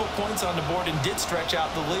saying, hey, we put points on the board and did stretch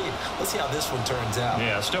out the lead. Let's see how this one turns out.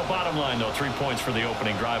 Yeah, still bottom line, though, 3 points for the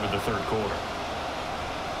opening drive of the third quarter.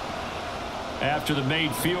 After the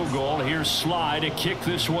made field goal, here's Sly to kick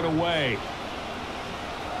this one away.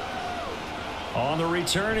 On the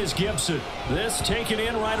return is Gibson. This taken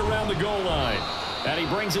in right around the goal line. And he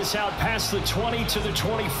brings us out past the 20 to the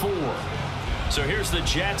 24. So here's the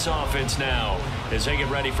Jets offense now as they get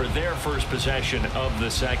ready for their first possession of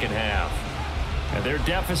the second half. And their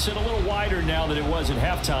deficit a little wider now than it was at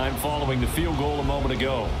halftime following the field goal a moment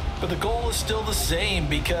ago. But the goal is still the same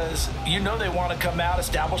because you know they want to come out,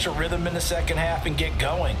 establish a rhythm in the second half, and get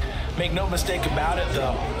going. Make no mistake about it,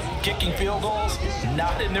 though. Kicking field goals,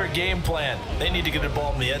 not in their game plan. They need to get the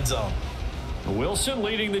ball in the end zone. Wilson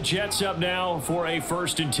leading the Jets up now for a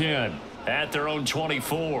 1st and 10 at their own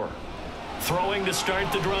 24. Throwing to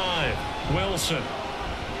start the drive. Wilson.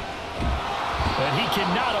 And he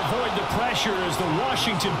cannot avoid the pressure as the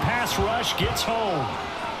Washington pass rush gets home.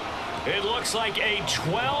 It looks like a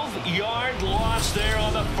 12-yard loss there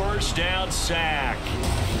on the first down sack.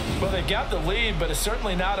 Well, they got the lead, but it's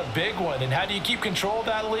certainly not a big one. And how do you keep control of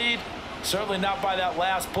that lead? Certainly not by that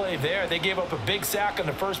last play there. They gave up a big sack on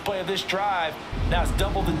the first play of this drive. Now it's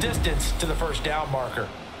double the distance to the first down marker.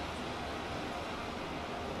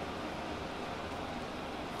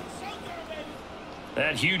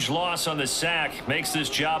 That huge loss on the sack makes this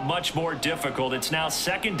job much more difficult. It's now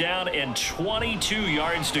 2nd down and 22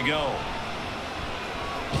 yards to go.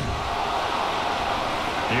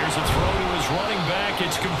 Here's a throw to his running back.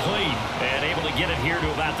 It's complete. And able to get it here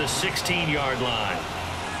to about the 16-yard line.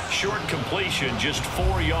 Short completion, just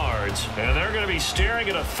 4 yards. And they're going to be staring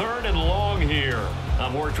at a 3rd and long here.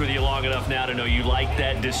 I've worked with you long enough now to know you like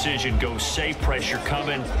that decision. Go safe, pressure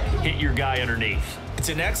coming, hit your guy underneath. It's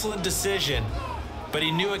an excellent decision, but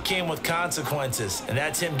he knew it came with consequences, and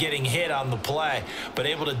that's him getting hit on the play, but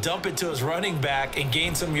able to dump it to his running back and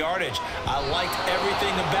gain some yardage. I liked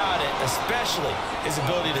everything about it, especially his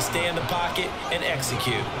ability to stay in the pocket and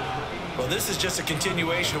execute. Well, this is just a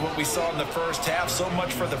continuation of what we saw in the first half. So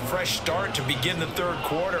much for the fresh start to begin the third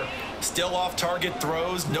quarter. Still off-target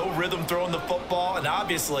throws, no rhythm throwing the football, and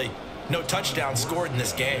obviously no touchdown scored in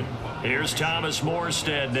this game. Here's Thomas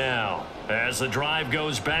Morstead now as the drive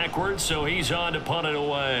goes backwards, so he's on to punt it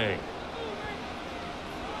away.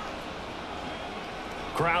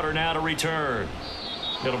 Crowder now to return.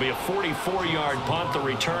 It'll be a 44-yard punt. The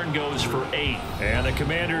return goes for 8. And the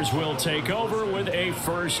Commanders will take over with a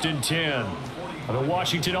 1st and 10. The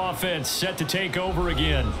Washington offense set to take over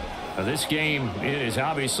again. Now, this game has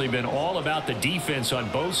obviously been all about the defense on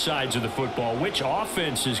both sides of the football. Which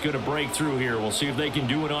offense is going to break through here? We'll see if they can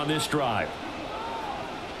do it on this drive.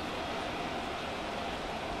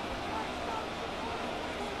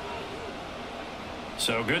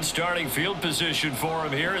 So good starting field position for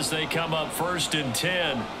him here as they come up 1st and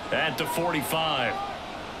 10 at the 45.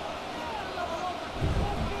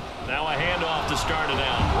 Now a handoff to start it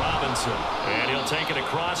out. Robinson. And he'll take it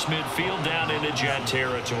across midfield down into Jet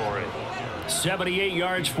territory. 78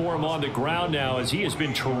 yards for him on the ground now as he has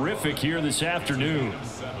been terrific here this afternoon.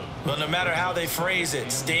 Well, no matter how they phrase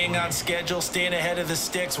it, staying on schedule, staying ahead of the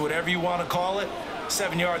sticks, whatever you want to call it,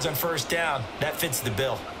 7 yards on 1st down, that fits the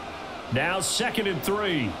bill. Now 2nd and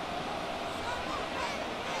 3.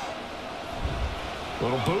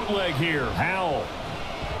 Little bootleg here. Howell.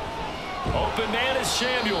 Open man is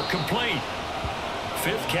Samuel, complete.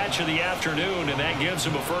 5th catch of the afternoon, and that gives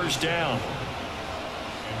him a 1st down.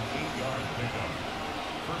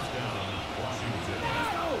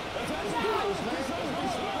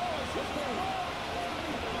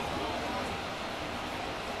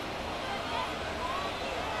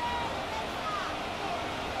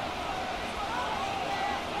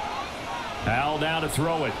 Howell down to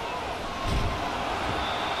throw it.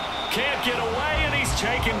 Can't get away, and he's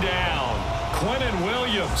taken down. Quinnen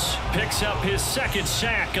Williams picks up his 2nd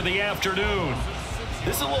sack of the afternoon.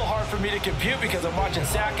 This is a little hard for me to compute because I'm watching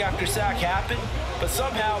sack after sack happen, but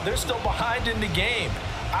somehow they're still behind in the game.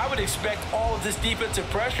 I would expect all of this defensive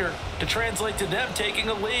pressure to translate to them taking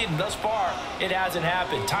a lead, and thus far, it hasn't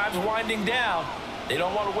happened. Time's winding down. They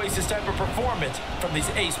don't want to waste this type of performance from these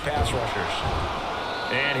ace pass rushers.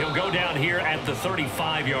 And he'll go down here at the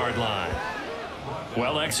 35-yard line.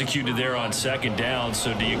 Well executed there on 2nd down,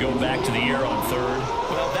 so do you go back to the air on 3rd?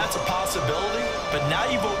 Well, that's a possibility, but now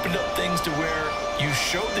you've opened up things to where you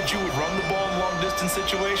showed that you would run the ball in a long-distance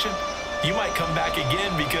situation. You might come back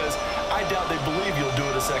again because I doubt they believe you'll do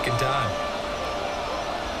it a 2nd time.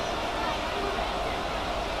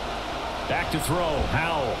 Back to throw,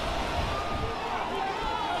 Howell.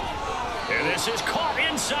 And this is caught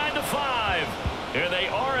inside the 5. And they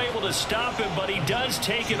are able to stop him, but he does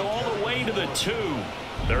take it all the way to the 2.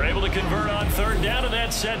 They're able to convert on 3rd down, and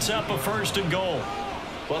that sets up a 1st and goal.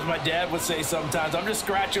 Well, as my dad would say sometimes, I'm just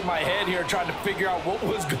scratching my head here trying to figure out what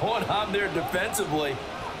was going on there defensively.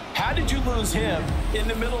 How did you lose him in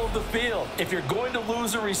the middle of the field? If you're going to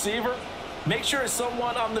lose a receiver, make sure it's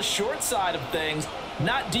someone on the short side of things,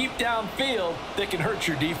 not deep downfield, that can hurt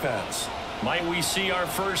your defense. Might we see our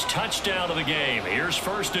first touchdown of the game? Here's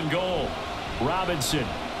 1st and goal. Robinson.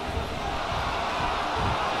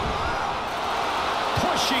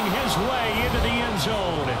 Pushing his way into the end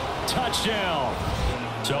zone. Touchdown.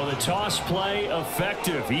 So the toss play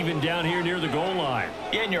effective, even down here near the goal line.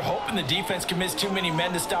 Yeah, and you're hoping the defense commits too many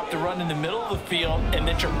men to stop the run in the middle of the field and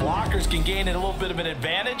that your blockers can gain a little bit of an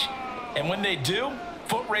advantage. And when they do,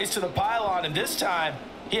 foot race to the pylon, and this time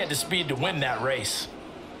he had the speed to win that race.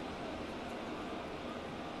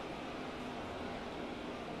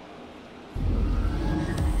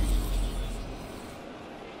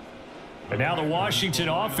 And now the Washington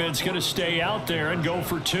offense going to stay out there and go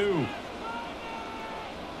for 2.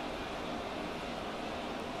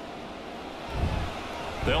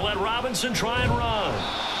 They'll let Robinson try and run.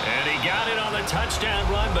 And he got it on the touchdown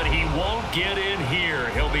run, but he won't get in here.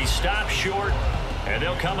 He'll be stopped short, and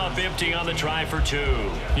they'll come up empty on the try for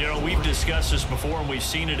 2. You know, we've discussed this before, and we've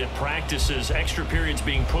seen it at practices. Extra periods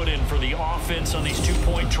being put in for the offense on these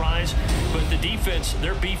 2-point tries. But the defense,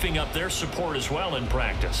 they're beefing up their support as well in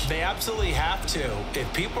practice. They absolutely have to.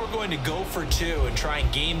 If people are going to go for 2 and try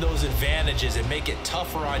and gain those advantages and make it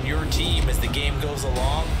tougher on your team as the game goes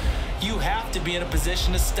along, you have to be in a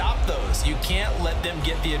position to stop those. You can't let them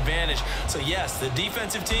get the advantage. So, yes, the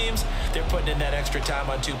defensive teams, they're putting in that extra time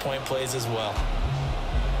on 2-point plays as well.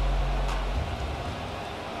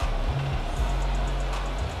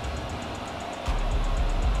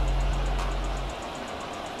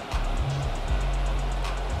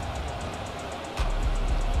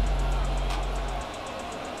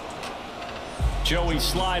 Joey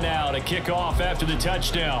Sly now to kick off after the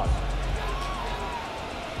touchdown.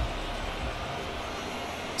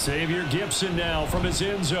 Xavier Gibson now from his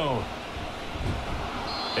end zone.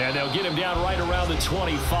 And they'll get him down right around the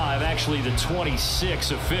 25, actually the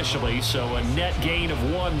 26 officially, so a net gain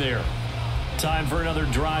of 1 there. Time for another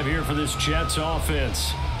drive here for this Jets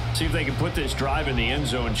offense. See if they can put this drive in the end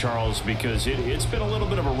zone, Charles, because it's been a little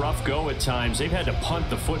bit of a rough go at times. They've had to punt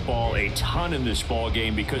the football a ton in this ball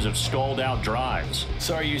game because of stalled out drives.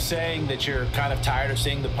 So are you saying that you're kind of tired of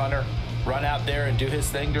seeing the punter run out there and do his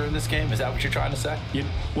thing during this game? Is that what you're trying to say?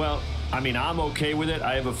 Well, I mean, I'm okay with it.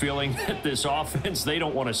 I have a feeling that this offense, they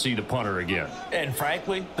don't want to see the punter again. And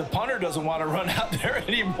frankly, the punter doesn't want to run out there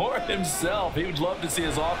anymore himself. He would love to see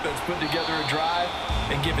his offense put together a drive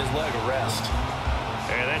and give his leg a rest.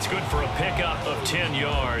 And That's good for a pickup of 10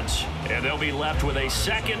 yards, and they'll be left with a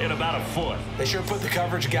second and about a foot. They sure put the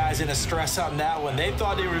coverage guys in a stress on that one. They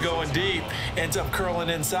thought they were going deep. Ends up curling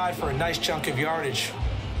inside for a nice chunk of yardage.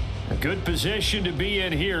 A good position to be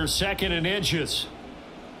in here, 2nd and inches.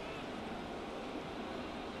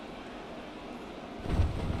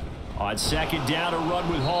 On 2nd down, a run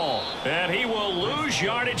with Hall. And he will lose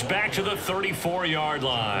yardage back to the 34-yard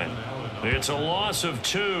line. It's a loss of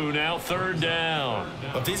 2, now 3rd down.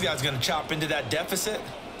 If these guys are going to chop into that deficit,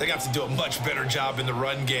 they got to do a much better job in the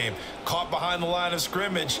run game. Caught behind the line of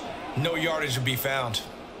scrimmage, no yardage to be found.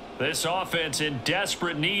 This offense in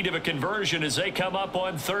desperate need of a conversion as they come up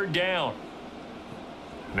on 3rd down.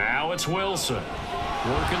 Now it's Wilson.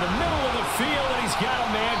 Working the middle of the field, and he's got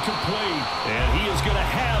a man complete. And he is going to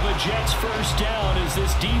have a Jets first down as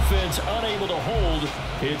this defense unable to hold.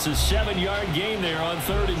 It's a 7-yard gain there on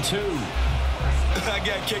 3rd and 2. I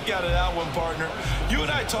got a kick out of that one, partner. You and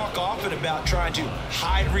I talk often about trying to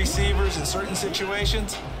hide receivers in certain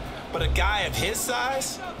situations, but a guy of his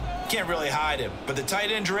size can't really hide him. But the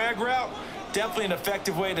tight end drag route, definitely an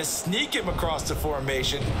effective way to sneak him across the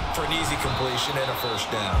formation for an easy completion and a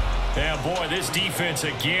first down. Yeah, boy, this defense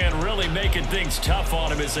again really making things tough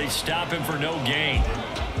on him as they stop him for no gain.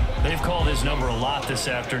 They've called his number a lot this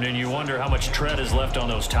afternoon. You wonder how much tread is left on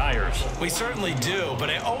those tires. We certainly do,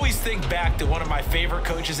 but I always think back to one of my favorite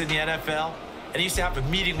coaches in the NFL, and he used to have a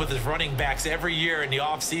meeting with his running backs every year in the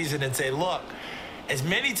offseason and say, look, as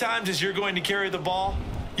many times as you're going to carry the ball,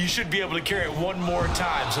 you should be able to carry it one more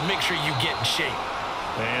time, so make sure you get in shape.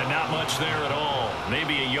 And not much there at all.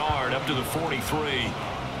 Maybe a yard up to the 43.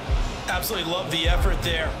 Absolutely love the effort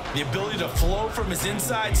there. The ability to flow from his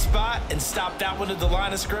inside spot and stop that one at the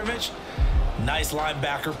line of scrimmage. Nice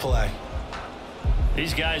linebacker play.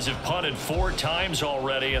 These guys have punted 4 times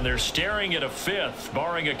already, and they're staring at a 5th,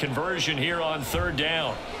 barring a conversion here on 3rd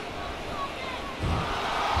down.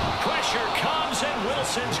 Pressure comes, and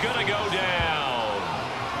Wilson's going to go down.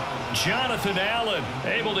 Jonathan Allen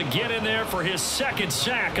able to get in there for his 2nd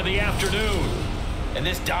sack of the afternoon. And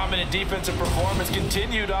this dominant defensive performance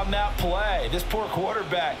continued on that play. This poor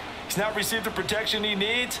quarterback, he's not received the protection he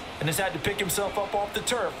needs and has had to pick himself up off the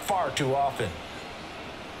turf far too often.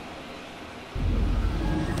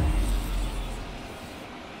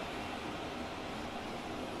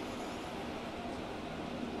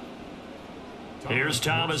 Here's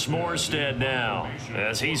Thomas Morstead now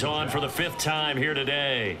as he's on for the 5th time here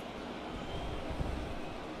today.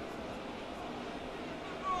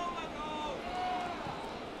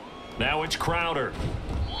 Now it's Crowder.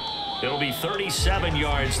 It'll be 37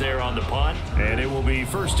 yards there on the punt, and it will be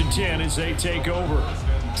 1st and 10 as they take over.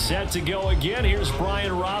 Set to go again. Here's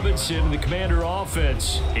Brian Robinson, the Commander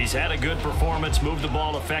offense. He's had a good performance, moved the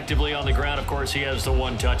ball effectively on the ground. Of course, he has the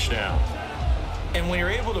 1 touchdown. And when you're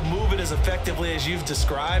able to move it as effectively as you've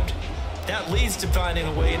described, that leads to finding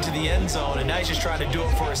a way into the end zone, and now he's just trying to do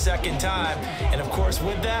it for a 2nd time. And, of course,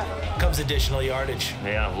 with that comes additional yardage.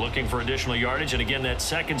 Yeah, looking for additional yardage, and again, that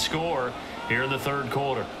 2nd score here in the 3rd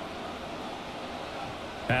quarter.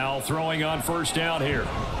 Al throwing on 1st down here.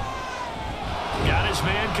 Got his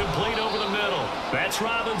man complete over the middle. That's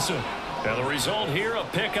Robinson. And the result here, a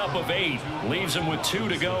pickup of 8. Leaves him with 2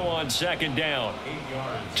 to go on 2nd down.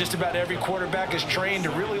 Just about every quarterback is trained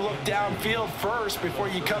to really look downfield first before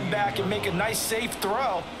you come back and make a nice, safe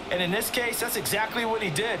throw. And in this case, that's exactly what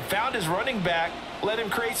he did. Found his running back, let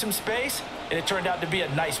him create some space, and it turned out to be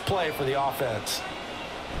a nice play for the offense.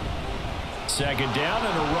 2nd down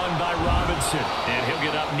and a run by Robinson. And he'll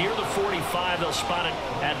get up near the 45. They'll spot it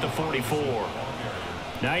at the 44.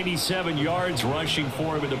 97 yards rushing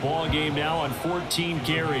for him in the ball game now on 14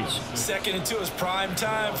 carries. 2nd and 2 is prime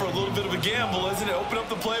time for a little bit of a gamble, isn't it? Open up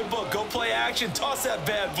the playbook, go play action, toss that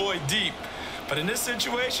bad boy deep. But in this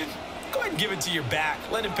situation, go ahead and give it to your back.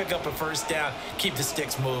 Let him pick up a 1st down, keep the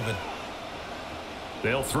sticks moving.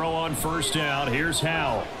 They'll throw on 1st down. Here's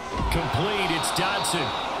Howell. Complete. It's Dotson.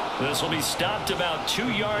 This will be stopped about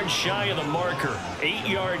 2 yards shy of the marker.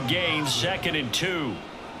 8-yard gain, 2nd and 2.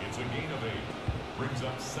 It's a gain of 8. Brings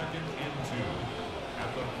up 2nd and 2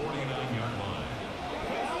 at the 49-yard line.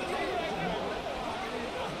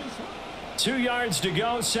 2 yards to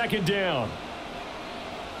go, 2nd down.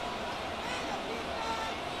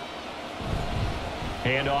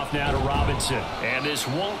 Handoff now to Robinson. And this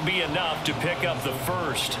won't be enough to pick up the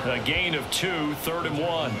 1st. A gain of 2, 3rd and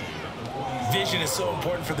 1. Vision is so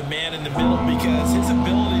important for the man in the middle because his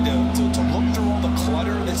ability to look through all the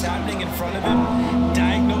clutter that's happening in front of him,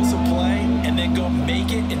 diagnose a play, and then go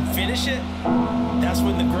make it and finish it, that's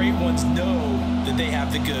when the great ones know that they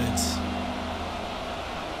have the goods.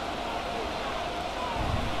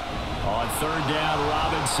 On 3rd down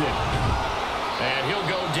Robinson. And he'll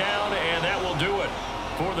go down, and that will do it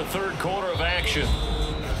for the third quarter of action.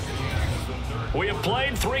 We have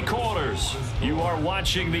played 3 quarters. You are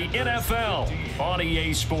watching the NFL on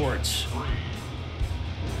EA Sports.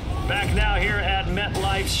 Back now here at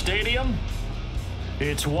MetLife Stadium.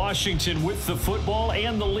 It's Washington with the football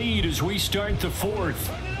and the lead as we start the fourth.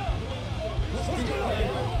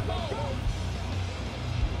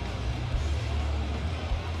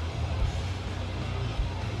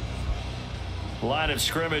 Line of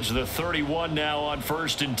scrimmage, the 31 now on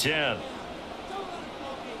 1st and 10.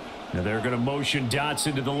 And they're going to motion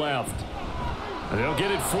Dotson to the left. They'll get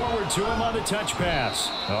it forward to him on the touch pass.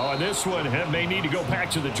 Oh, and this one may need to go back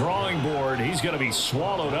to the drawing board. He's going to be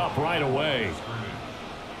swallowed up right away.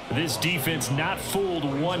 This defense not fooled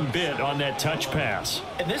one bit on that touch pass.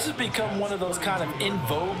 And this has become one of those kind of in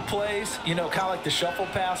vogue plays, you know, kind of like the shuffle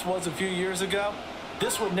pass was a few years ago.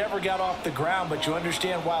 This one never got off the ground, but you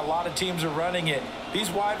understand why a lot of teams are running it. These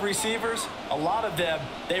wide receivers, a lot of them,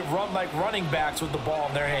 they run like running backs with the ball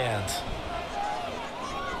in their hands.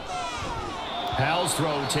 Howell's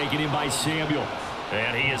throw taken in by Samuel.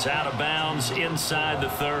 And he is out of bounds inside the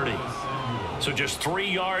 30. So just 3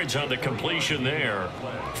 yards on the completion there.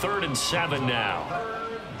 3rd and 7 now.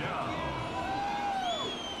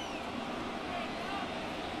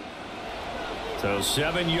 So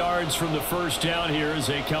 7 yards from the first down here as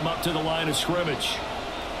they come up to the line of scrimmage.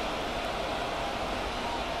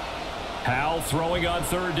 Howell throwing on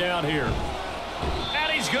 3rd down here.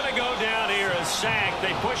 And he's going to go down here, a sack.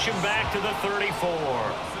 They push him back to the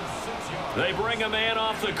 34. They bring a man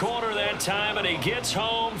off the corner that time, and he gets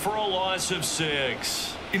home for a loss of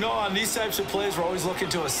 6. You know, on these types of plays, we're always looking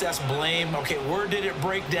to assess blame. Okay, where did it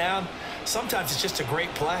break down? Sometimes it's just a great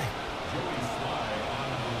play.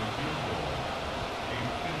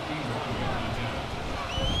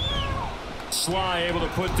 Sly able to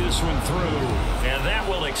put this one through, and that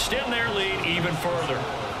will extend their lead even further.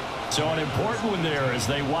 So an important one there as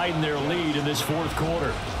they widen their lead in this 4th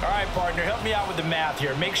quarter. All right, partner, help me out with the math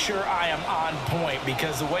here. Make sure I am on point,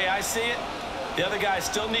 because the way I see it, the other guys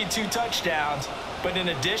still need 2 touchdowns, but in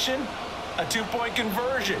addition, a 2-point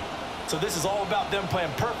conversion. So this is all about them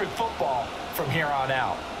playing perfect football from here on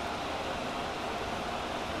out.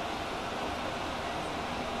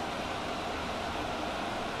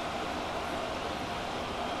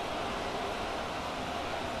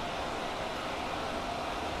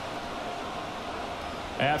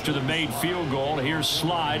 After the made field goal, here's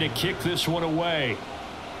Sly to kick this one away.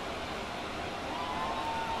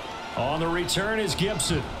 On the return is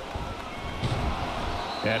Gibson.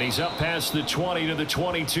 And he's up past the 20 to the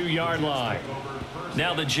 22-yard line.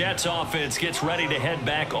 Now the Jets offense gets ready to head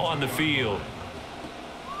back on the field.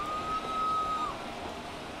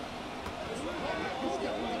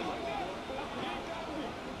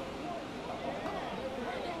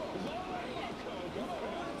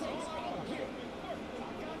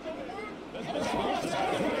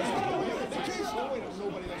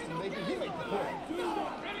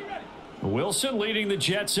 Wilson leading the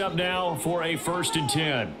Jets up now for a 1st and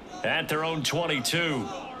 10 at their own 22.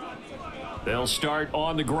 They'll start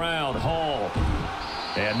on the ground. Hall.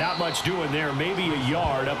 And not much doing there. Maybe a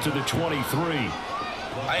yard up to the 23.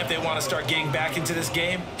 If they want to start getting back into this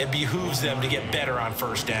game, it behooves them to get better on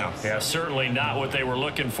 1st down. Yeah, certainly not what they were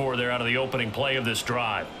looking for there out of the opening play of this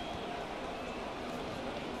drive.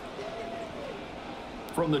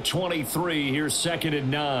 From the 23, here's 2nd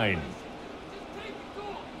and 9.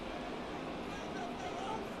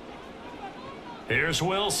 Here's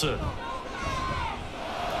Wilson.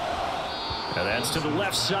 And that's to the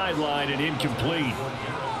left sideline and incomplete.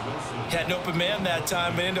 Had an open man that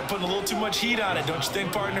time, but ended up putting a little too much heat on it, don't you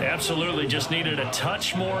think, partner? Absolutely. Just needed a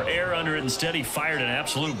touch more air under it. Instead, he fired an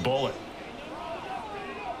absolute bullet.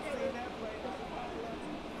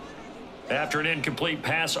 After an incomplete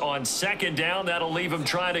pass on 2nd down, that'll leave him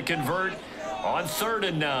trying to convert on 3rd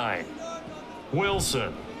and 9.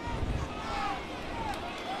 Wilson.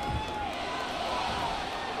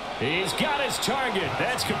 He's got his target.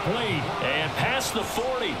 That's complete. And past the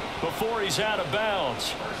 40 before he's out of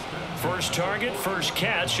bounds. First target, first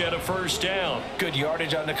catch at a 1st down. Good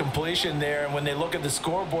yardage on the completion there. And when they look at the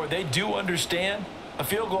scoreboard, they do understand a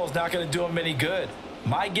field goal is not going to do them any good.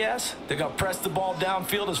 My guess, they're going to press the ball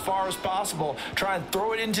downfield as far as possible, try and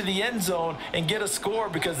throw it into the end zone and get a score,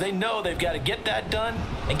 because they know they've got to get that done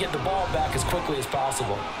and get the ball back as quickly as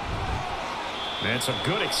possible. And some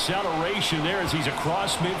good acceleration there as he's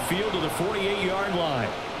across midfield to the 48-yard line.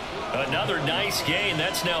 Another nice gain.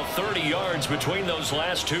 That's now 30 yards between those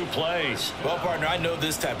last two plays. Well, partner, I know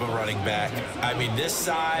this type of running back. I mean, this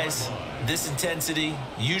size, this intensity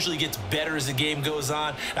usually gets better as the game goes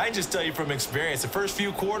on. And I can just tell you from experience, the first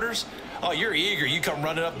few quarters, oh, you're eager. You come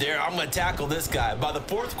running up there. I'm going to tackle this guy. By the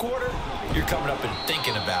fourth quarter, you're coming up and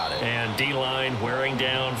thinking about it. And D-line wearing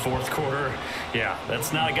down fourth quarter. Yeah,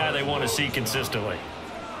 that's not a guy they want to see consistently.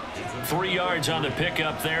 3 yards on the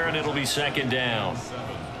pickup there, and it'll be second down.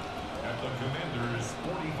 At the Commanders'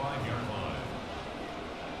 45-yard line.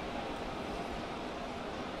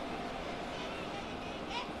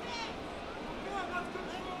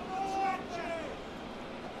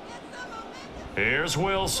 Here's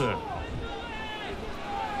Wilson.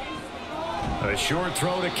 A short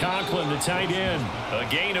throw to Conklin, the tight end. A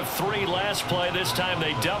gain of 3 last play. This time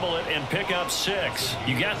they double it and pick up 6.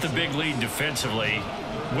 You got the big lead defensively.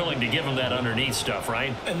 Willing to give them that underneath stuff,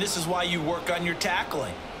 right? And this is why you work on your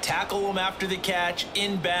tackling. Tackle them after the catch,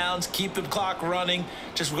 inbounds, keep the clock running.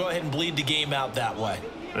 Just go ahead and bleed the game out that way.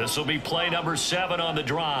 This will be play number 7 on the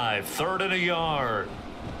drive. 3rd and a yard.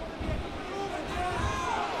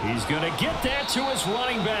 He's going to get that to his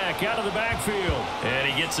running back out of the backfield.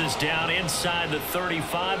 And he gets this down inside the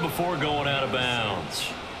 35 before going out of bounds.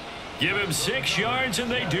 Give him 6 yards, and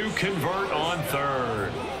they do convert on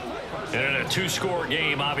 3rd. And in a 2-score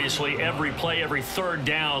game, obviously, every play, every 3rd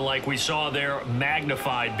down, like we saw there,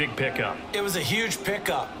 magnified, big pickup. It was a huge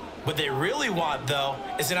pickup. What they really want, though,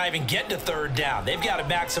 is to not even get to 3rd down. They've got to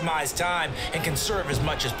maximize time and conserve as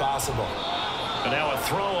much as possible. And now a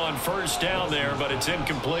throw on 1st down there, but it's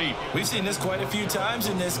incomplete. We've seen this quite a few times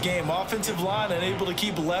in this game. Offensive line unable to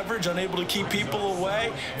keep leverage, unable to keep people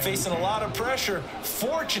away, facing a lot of pressure.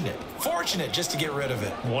 Fortunate just to get rid of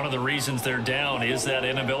it. One of the reasons they're down is that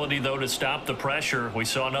inability, though, to stop the pressure. We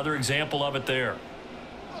saw another example of it there.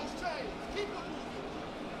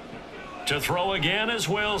 To throw again is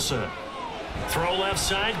Wilson. Throw left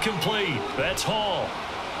side complete. That's Hall.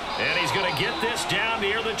 And he's going to get this down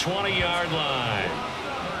near the 20-yard line.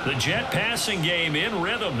 The Jet passing game in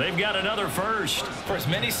rhythm. They've got another first. For as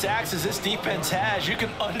many sacks as this defense has, you can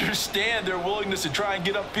understand their willingness to try and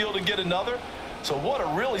get upfield and get another. So what a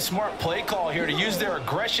really smart play call here to use their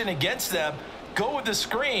aggression against them, go with the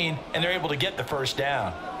screen, and they're able to get the 1st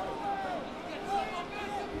down.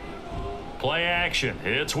 Play action.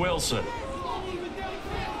 It's Wilson.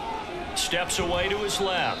 Steps away to his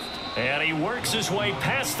left. And he works his way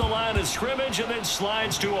past the line of scrimmage and then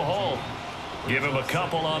slides to a halt. Give him a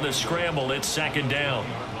couple on the scramble. It's 2nd down.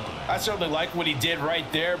 I certainly like what he did right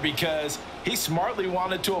there because he smartly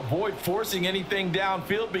wanted to avoid forcing anything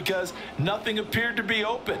downfield because nothing appeared to be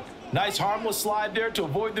open. Nice harmless slide there to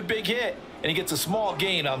avoid the big hit, and he gets a small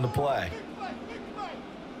gain on the play.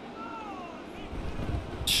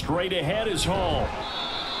 Straight ahead is Hall.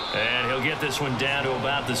 And he'll get this one down to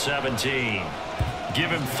about the 17. Give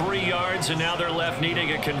him 3 yards, and now they're left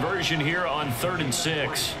needing a conversion here on 3rd and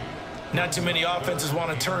 6. Not too many offenses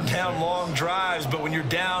want to turn down long drives, but when you're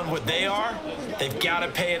down what they are, they've got to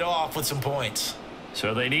pay it off with some points.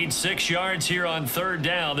 So they need 6 yards here on 3rd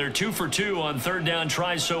down. They're 2 for 2 on 3rd down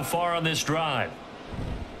tries so far on this drive.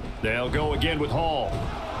 They'll go again with Hall.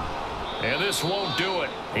 And this won't do it.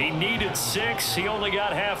 He needed 6. He only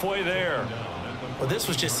got halfway there. Well, this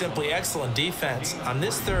was just simply excellent defense. On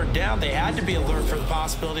this 3rd down, they had to be alert for the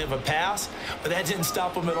possibility of a pass, but that didn't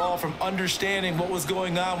stop them at all from understanding what was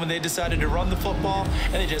going on when they decided to run the football,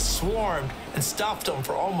 and they just swarmed and stuffed them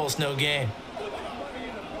for almost no gain.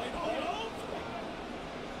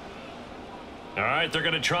 All right, they're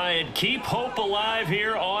going to try and keep hope alive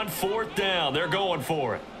here on 4th down. They're going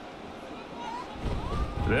for it.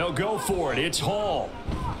 They'll go for it. It's Hall.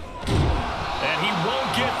 And he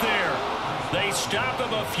won't get there. They stop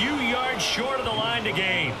him a few yards short of the line to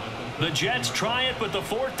gain. The Jets try it, but the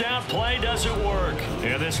 4th down play doesn't work.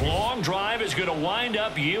 And this long drive is going to wind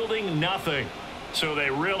up yielding nothing. So they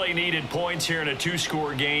really needed points here in a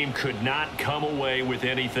 2-score game. Could not come away with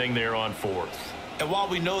anything there on 4th. And while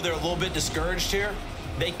we know they're a little bit discouraged here,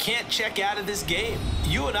 they can't check out of this game.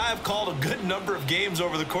 You and I have called a good number of games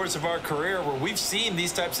over the course of our career where we've seen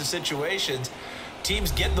these types of situations.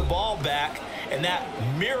 Teams get the ball back, and that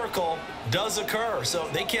miracle does occur. So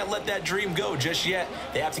they can't let that dream go just yet.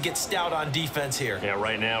 They have to get stout on defense here. Yeah,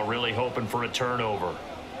 right now really hoping for a turnover.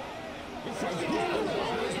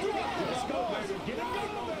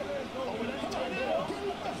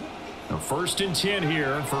 A 1st and 10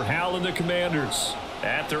 here for Hal and the Commanders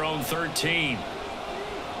at their own 13.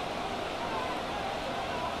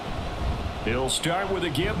 He'll start with a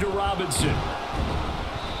give to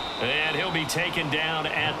And he'll be taken down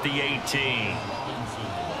at the 18.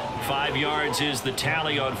 5 yards is the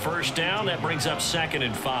tally on first down. That brings up 2nd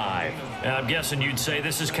and 5. Now, I'm guessing you'd say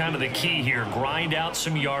this is kind of the key here. Grind out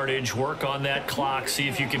some yardage, work on that clock, see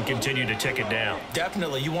if you can continue to tick it down.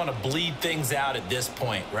 Definitely. You want to bleed things out at this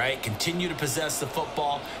point, right? Continue to possess the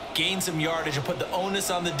football, gain some yardage, and put the onus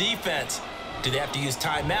on the defense. Do they have to use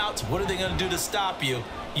timeouts? What are they going to do to stop you?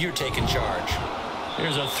 You're taking charge.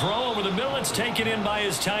 There's a throw over the middle. It's taken in by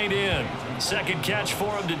his tight end. Second catch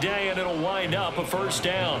for him today, and it'll wind up a first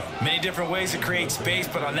down. Many different ways to create space,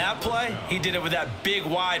 but on that play, he did it with that big,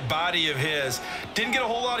 wide body of his. Didn't get a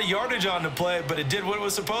whole lot of yardage on the play, but it did what it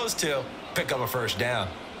was supposed to. Pick up a first down.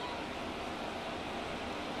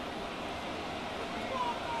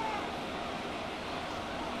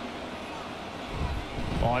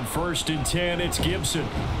 On 1st and 10, it's Gibson.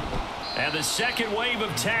 And the second wave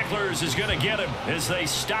of tacklers is going to get him as they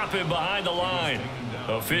stop him behind the line.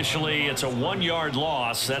 Officially, it's a 1-yard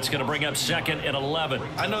loss. That's going to bring up 2nd and 11.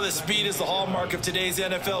 I know that speed is the hallmark of today's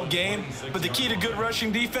NFL game, but the key to good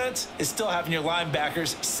rushing defense is still having your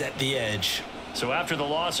linebackers set the edge. So after the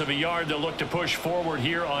loss of a yard, they'll look to push forward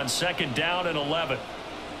here on 2nd down and 11.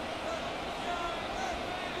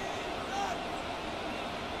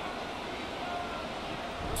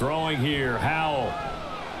 Throwing here, Howell.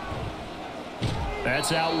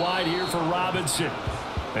 That's out wide here for Robinson.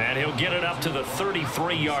 And he'll get it up to the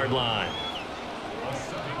 33-yard line. A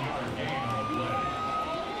 7-yard gain on the play.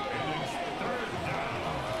 And it's 3rd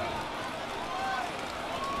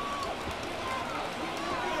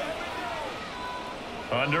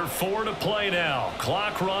down. Under 4 to play now.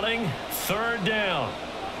 Clock running. 3rd down.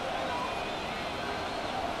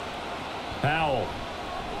 Howell.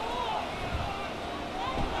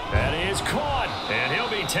 That is caught, and he'll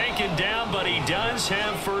be taken down, but he does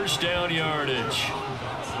have first down yardage.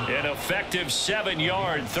 An effective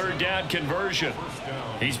 7-yard 3rd down conversion.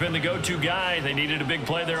 He's been the go-to guy. They needed a big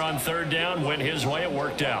play there on 3rd down. Went his way. It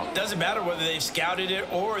worked out. Doesn't matter whether they've scouted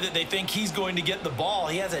it or that they think he's going to get the ball.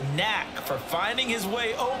 He has a knack for finding his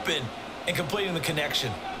way open and completing the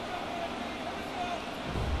connection.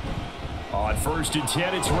 On 1st and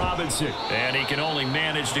 10, it's Robinson. And he can only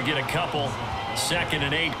manage to get a couple. 2nd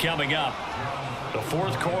and 8 coming up. The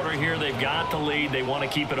 4th quarter here, they've got the lead. They want to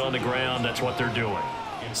keep it on the ground. That's what they're doing.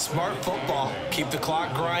 Smart football. Keep the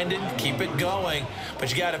clock grinding, keep it going. But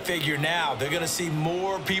you got to figure now, they're going to see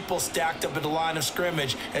more people stacked up at the line of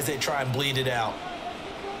scrimmage as they try and bleed it out.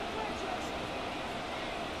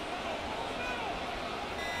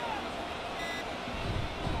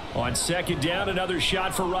 On 2nd down, another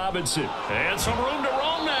shot for Robinson. And some room to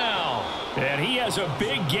roam now. And he has a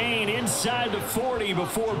big gain inside the 40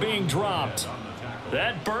 before being dropped.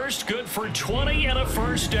 That burst good for 20 and a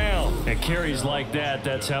first down. And carries like that,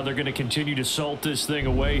 that's how they're going to continue to salt this thing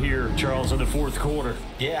away here, Charles, in the 4th quarter.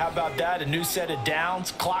 Yeah, how about that? A new set of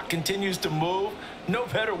downs. Clock continues to move. No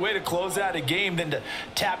better way to close out a game than to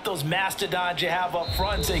tap those mastodons you have up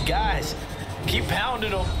front and say, guys, keep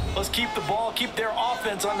pounding them. Let's keep the ball, keep their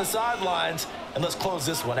offense on the sidelines, and let's close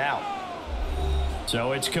this one out.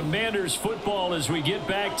 So it's Commanders football as we get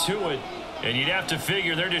back to it. And you'd have to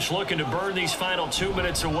figure they're just looking to burn these final 2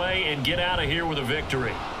 minutes away and get out of here with a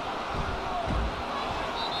victory.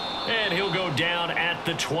 And he'll go down at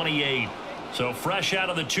the 28. So fresh out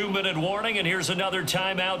of the 2-minute warning, and here's another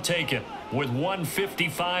timeout taken with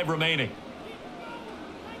 1:55 remaining.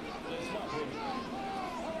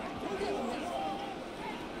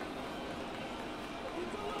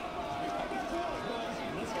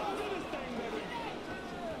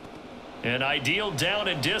 An ideal down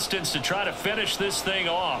and distance to try to finish this thing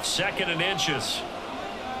off. 2nd and inches.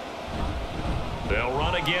 They'll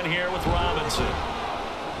run again here with Robinson.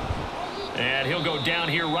 And he'll go down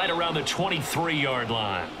here right around the 23-yard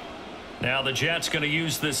line. Now the Jets going to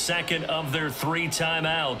use the 2nd of their 3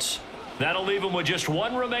 timeouts. That'll leave them with just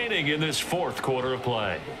 1 remaining in this 4th quarter of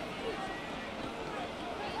play.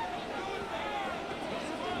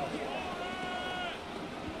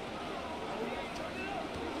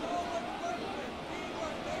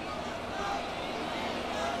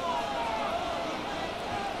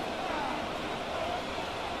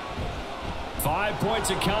 Five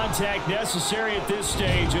points of contact necessary at this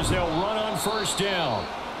stage as they'll run on first down.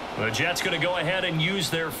 The Jets going to go ahead and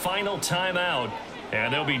use their final timeout,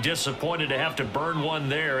 and they'll be disappointed to have to burn one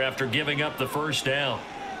there after giving up the first down.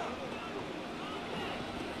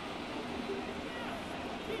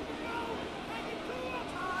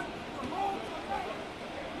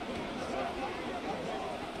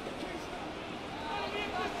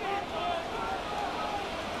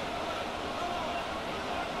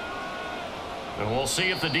 And we'll see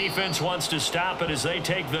if the defense wants to stop it as they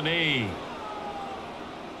take the knee.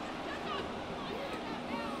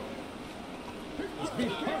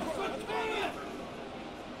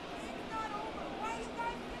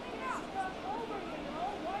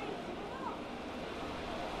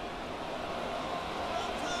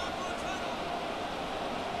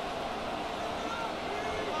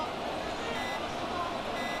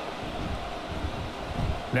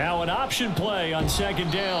 Now an option play on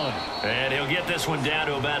second down. And he'll get this one down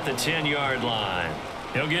to about the 10-yard line.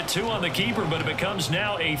 He'll get 2 on the keeper, but it becomes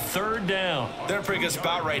now a 3rd down. They're in a pretty good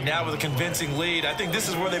spot right now with a convincing lead. I think this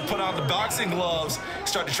is where they put on the boxing gloves,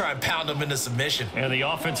 start to try and pound them into submission. And the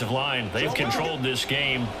offensive line, they've controlled this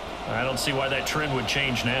game. I don't see why that trend would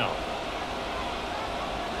change now.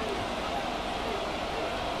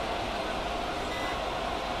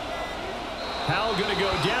 Powell going to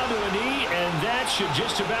go down to a knee, and that should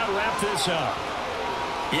just about wrap this up.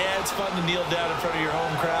 Yeah, it's fun to kneel down in front of your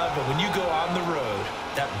home crowd, but when you go on the road,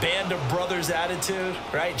 that band of brothers attitude,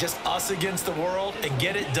 right? Just us against the world and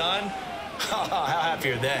get it done. How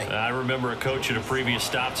happy are they? I remember a coach at a previous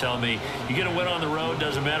stop telling me, you get a win on the road,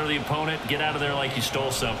 doesn't matter the opponent, get out of there like you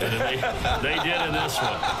stole something. And they did in this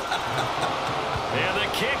one. And the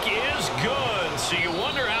kick is good. So you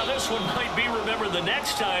wonder how this one might be remembered the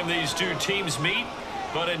next time these two teams meet.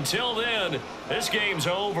 But until then, this game's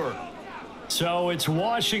over. So it's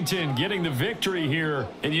Washington getting the victory here.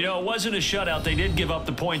 And, you know, it wasn't a shutout. They did give up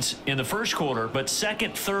the points in the first quarter, but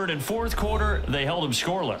second, third, and fourth quarter, they held them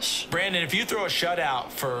scoreless. Brandon, if you throw a shutout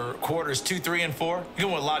for quarters 2, 3, and 4, you're going to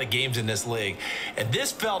win a lot of games in this league. And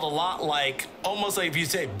this felt a lot like, almost like if you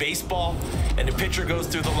say baseball, and the pitcher goes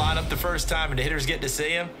through the lineup the first time and the hitters get to see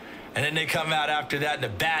him, and then they come out after that and the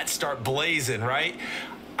bats start blazing, right?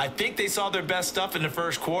 I think they saw their best stuff in the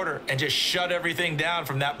first quarter and just shut everything down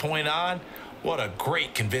from that point on. What a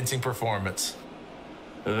great, convincing performance.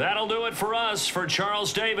 That'll do it for us. For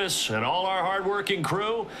Charles Davis and all our hardworking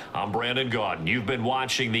crew, I'm Brandon Gaudin. You've been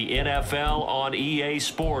watching the NFL on EA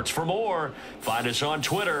Sports. For more, find us on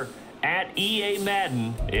Twitter at EA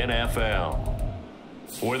Madden NFL.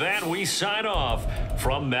 With that, we sign off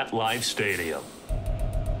from MetLife Stadium.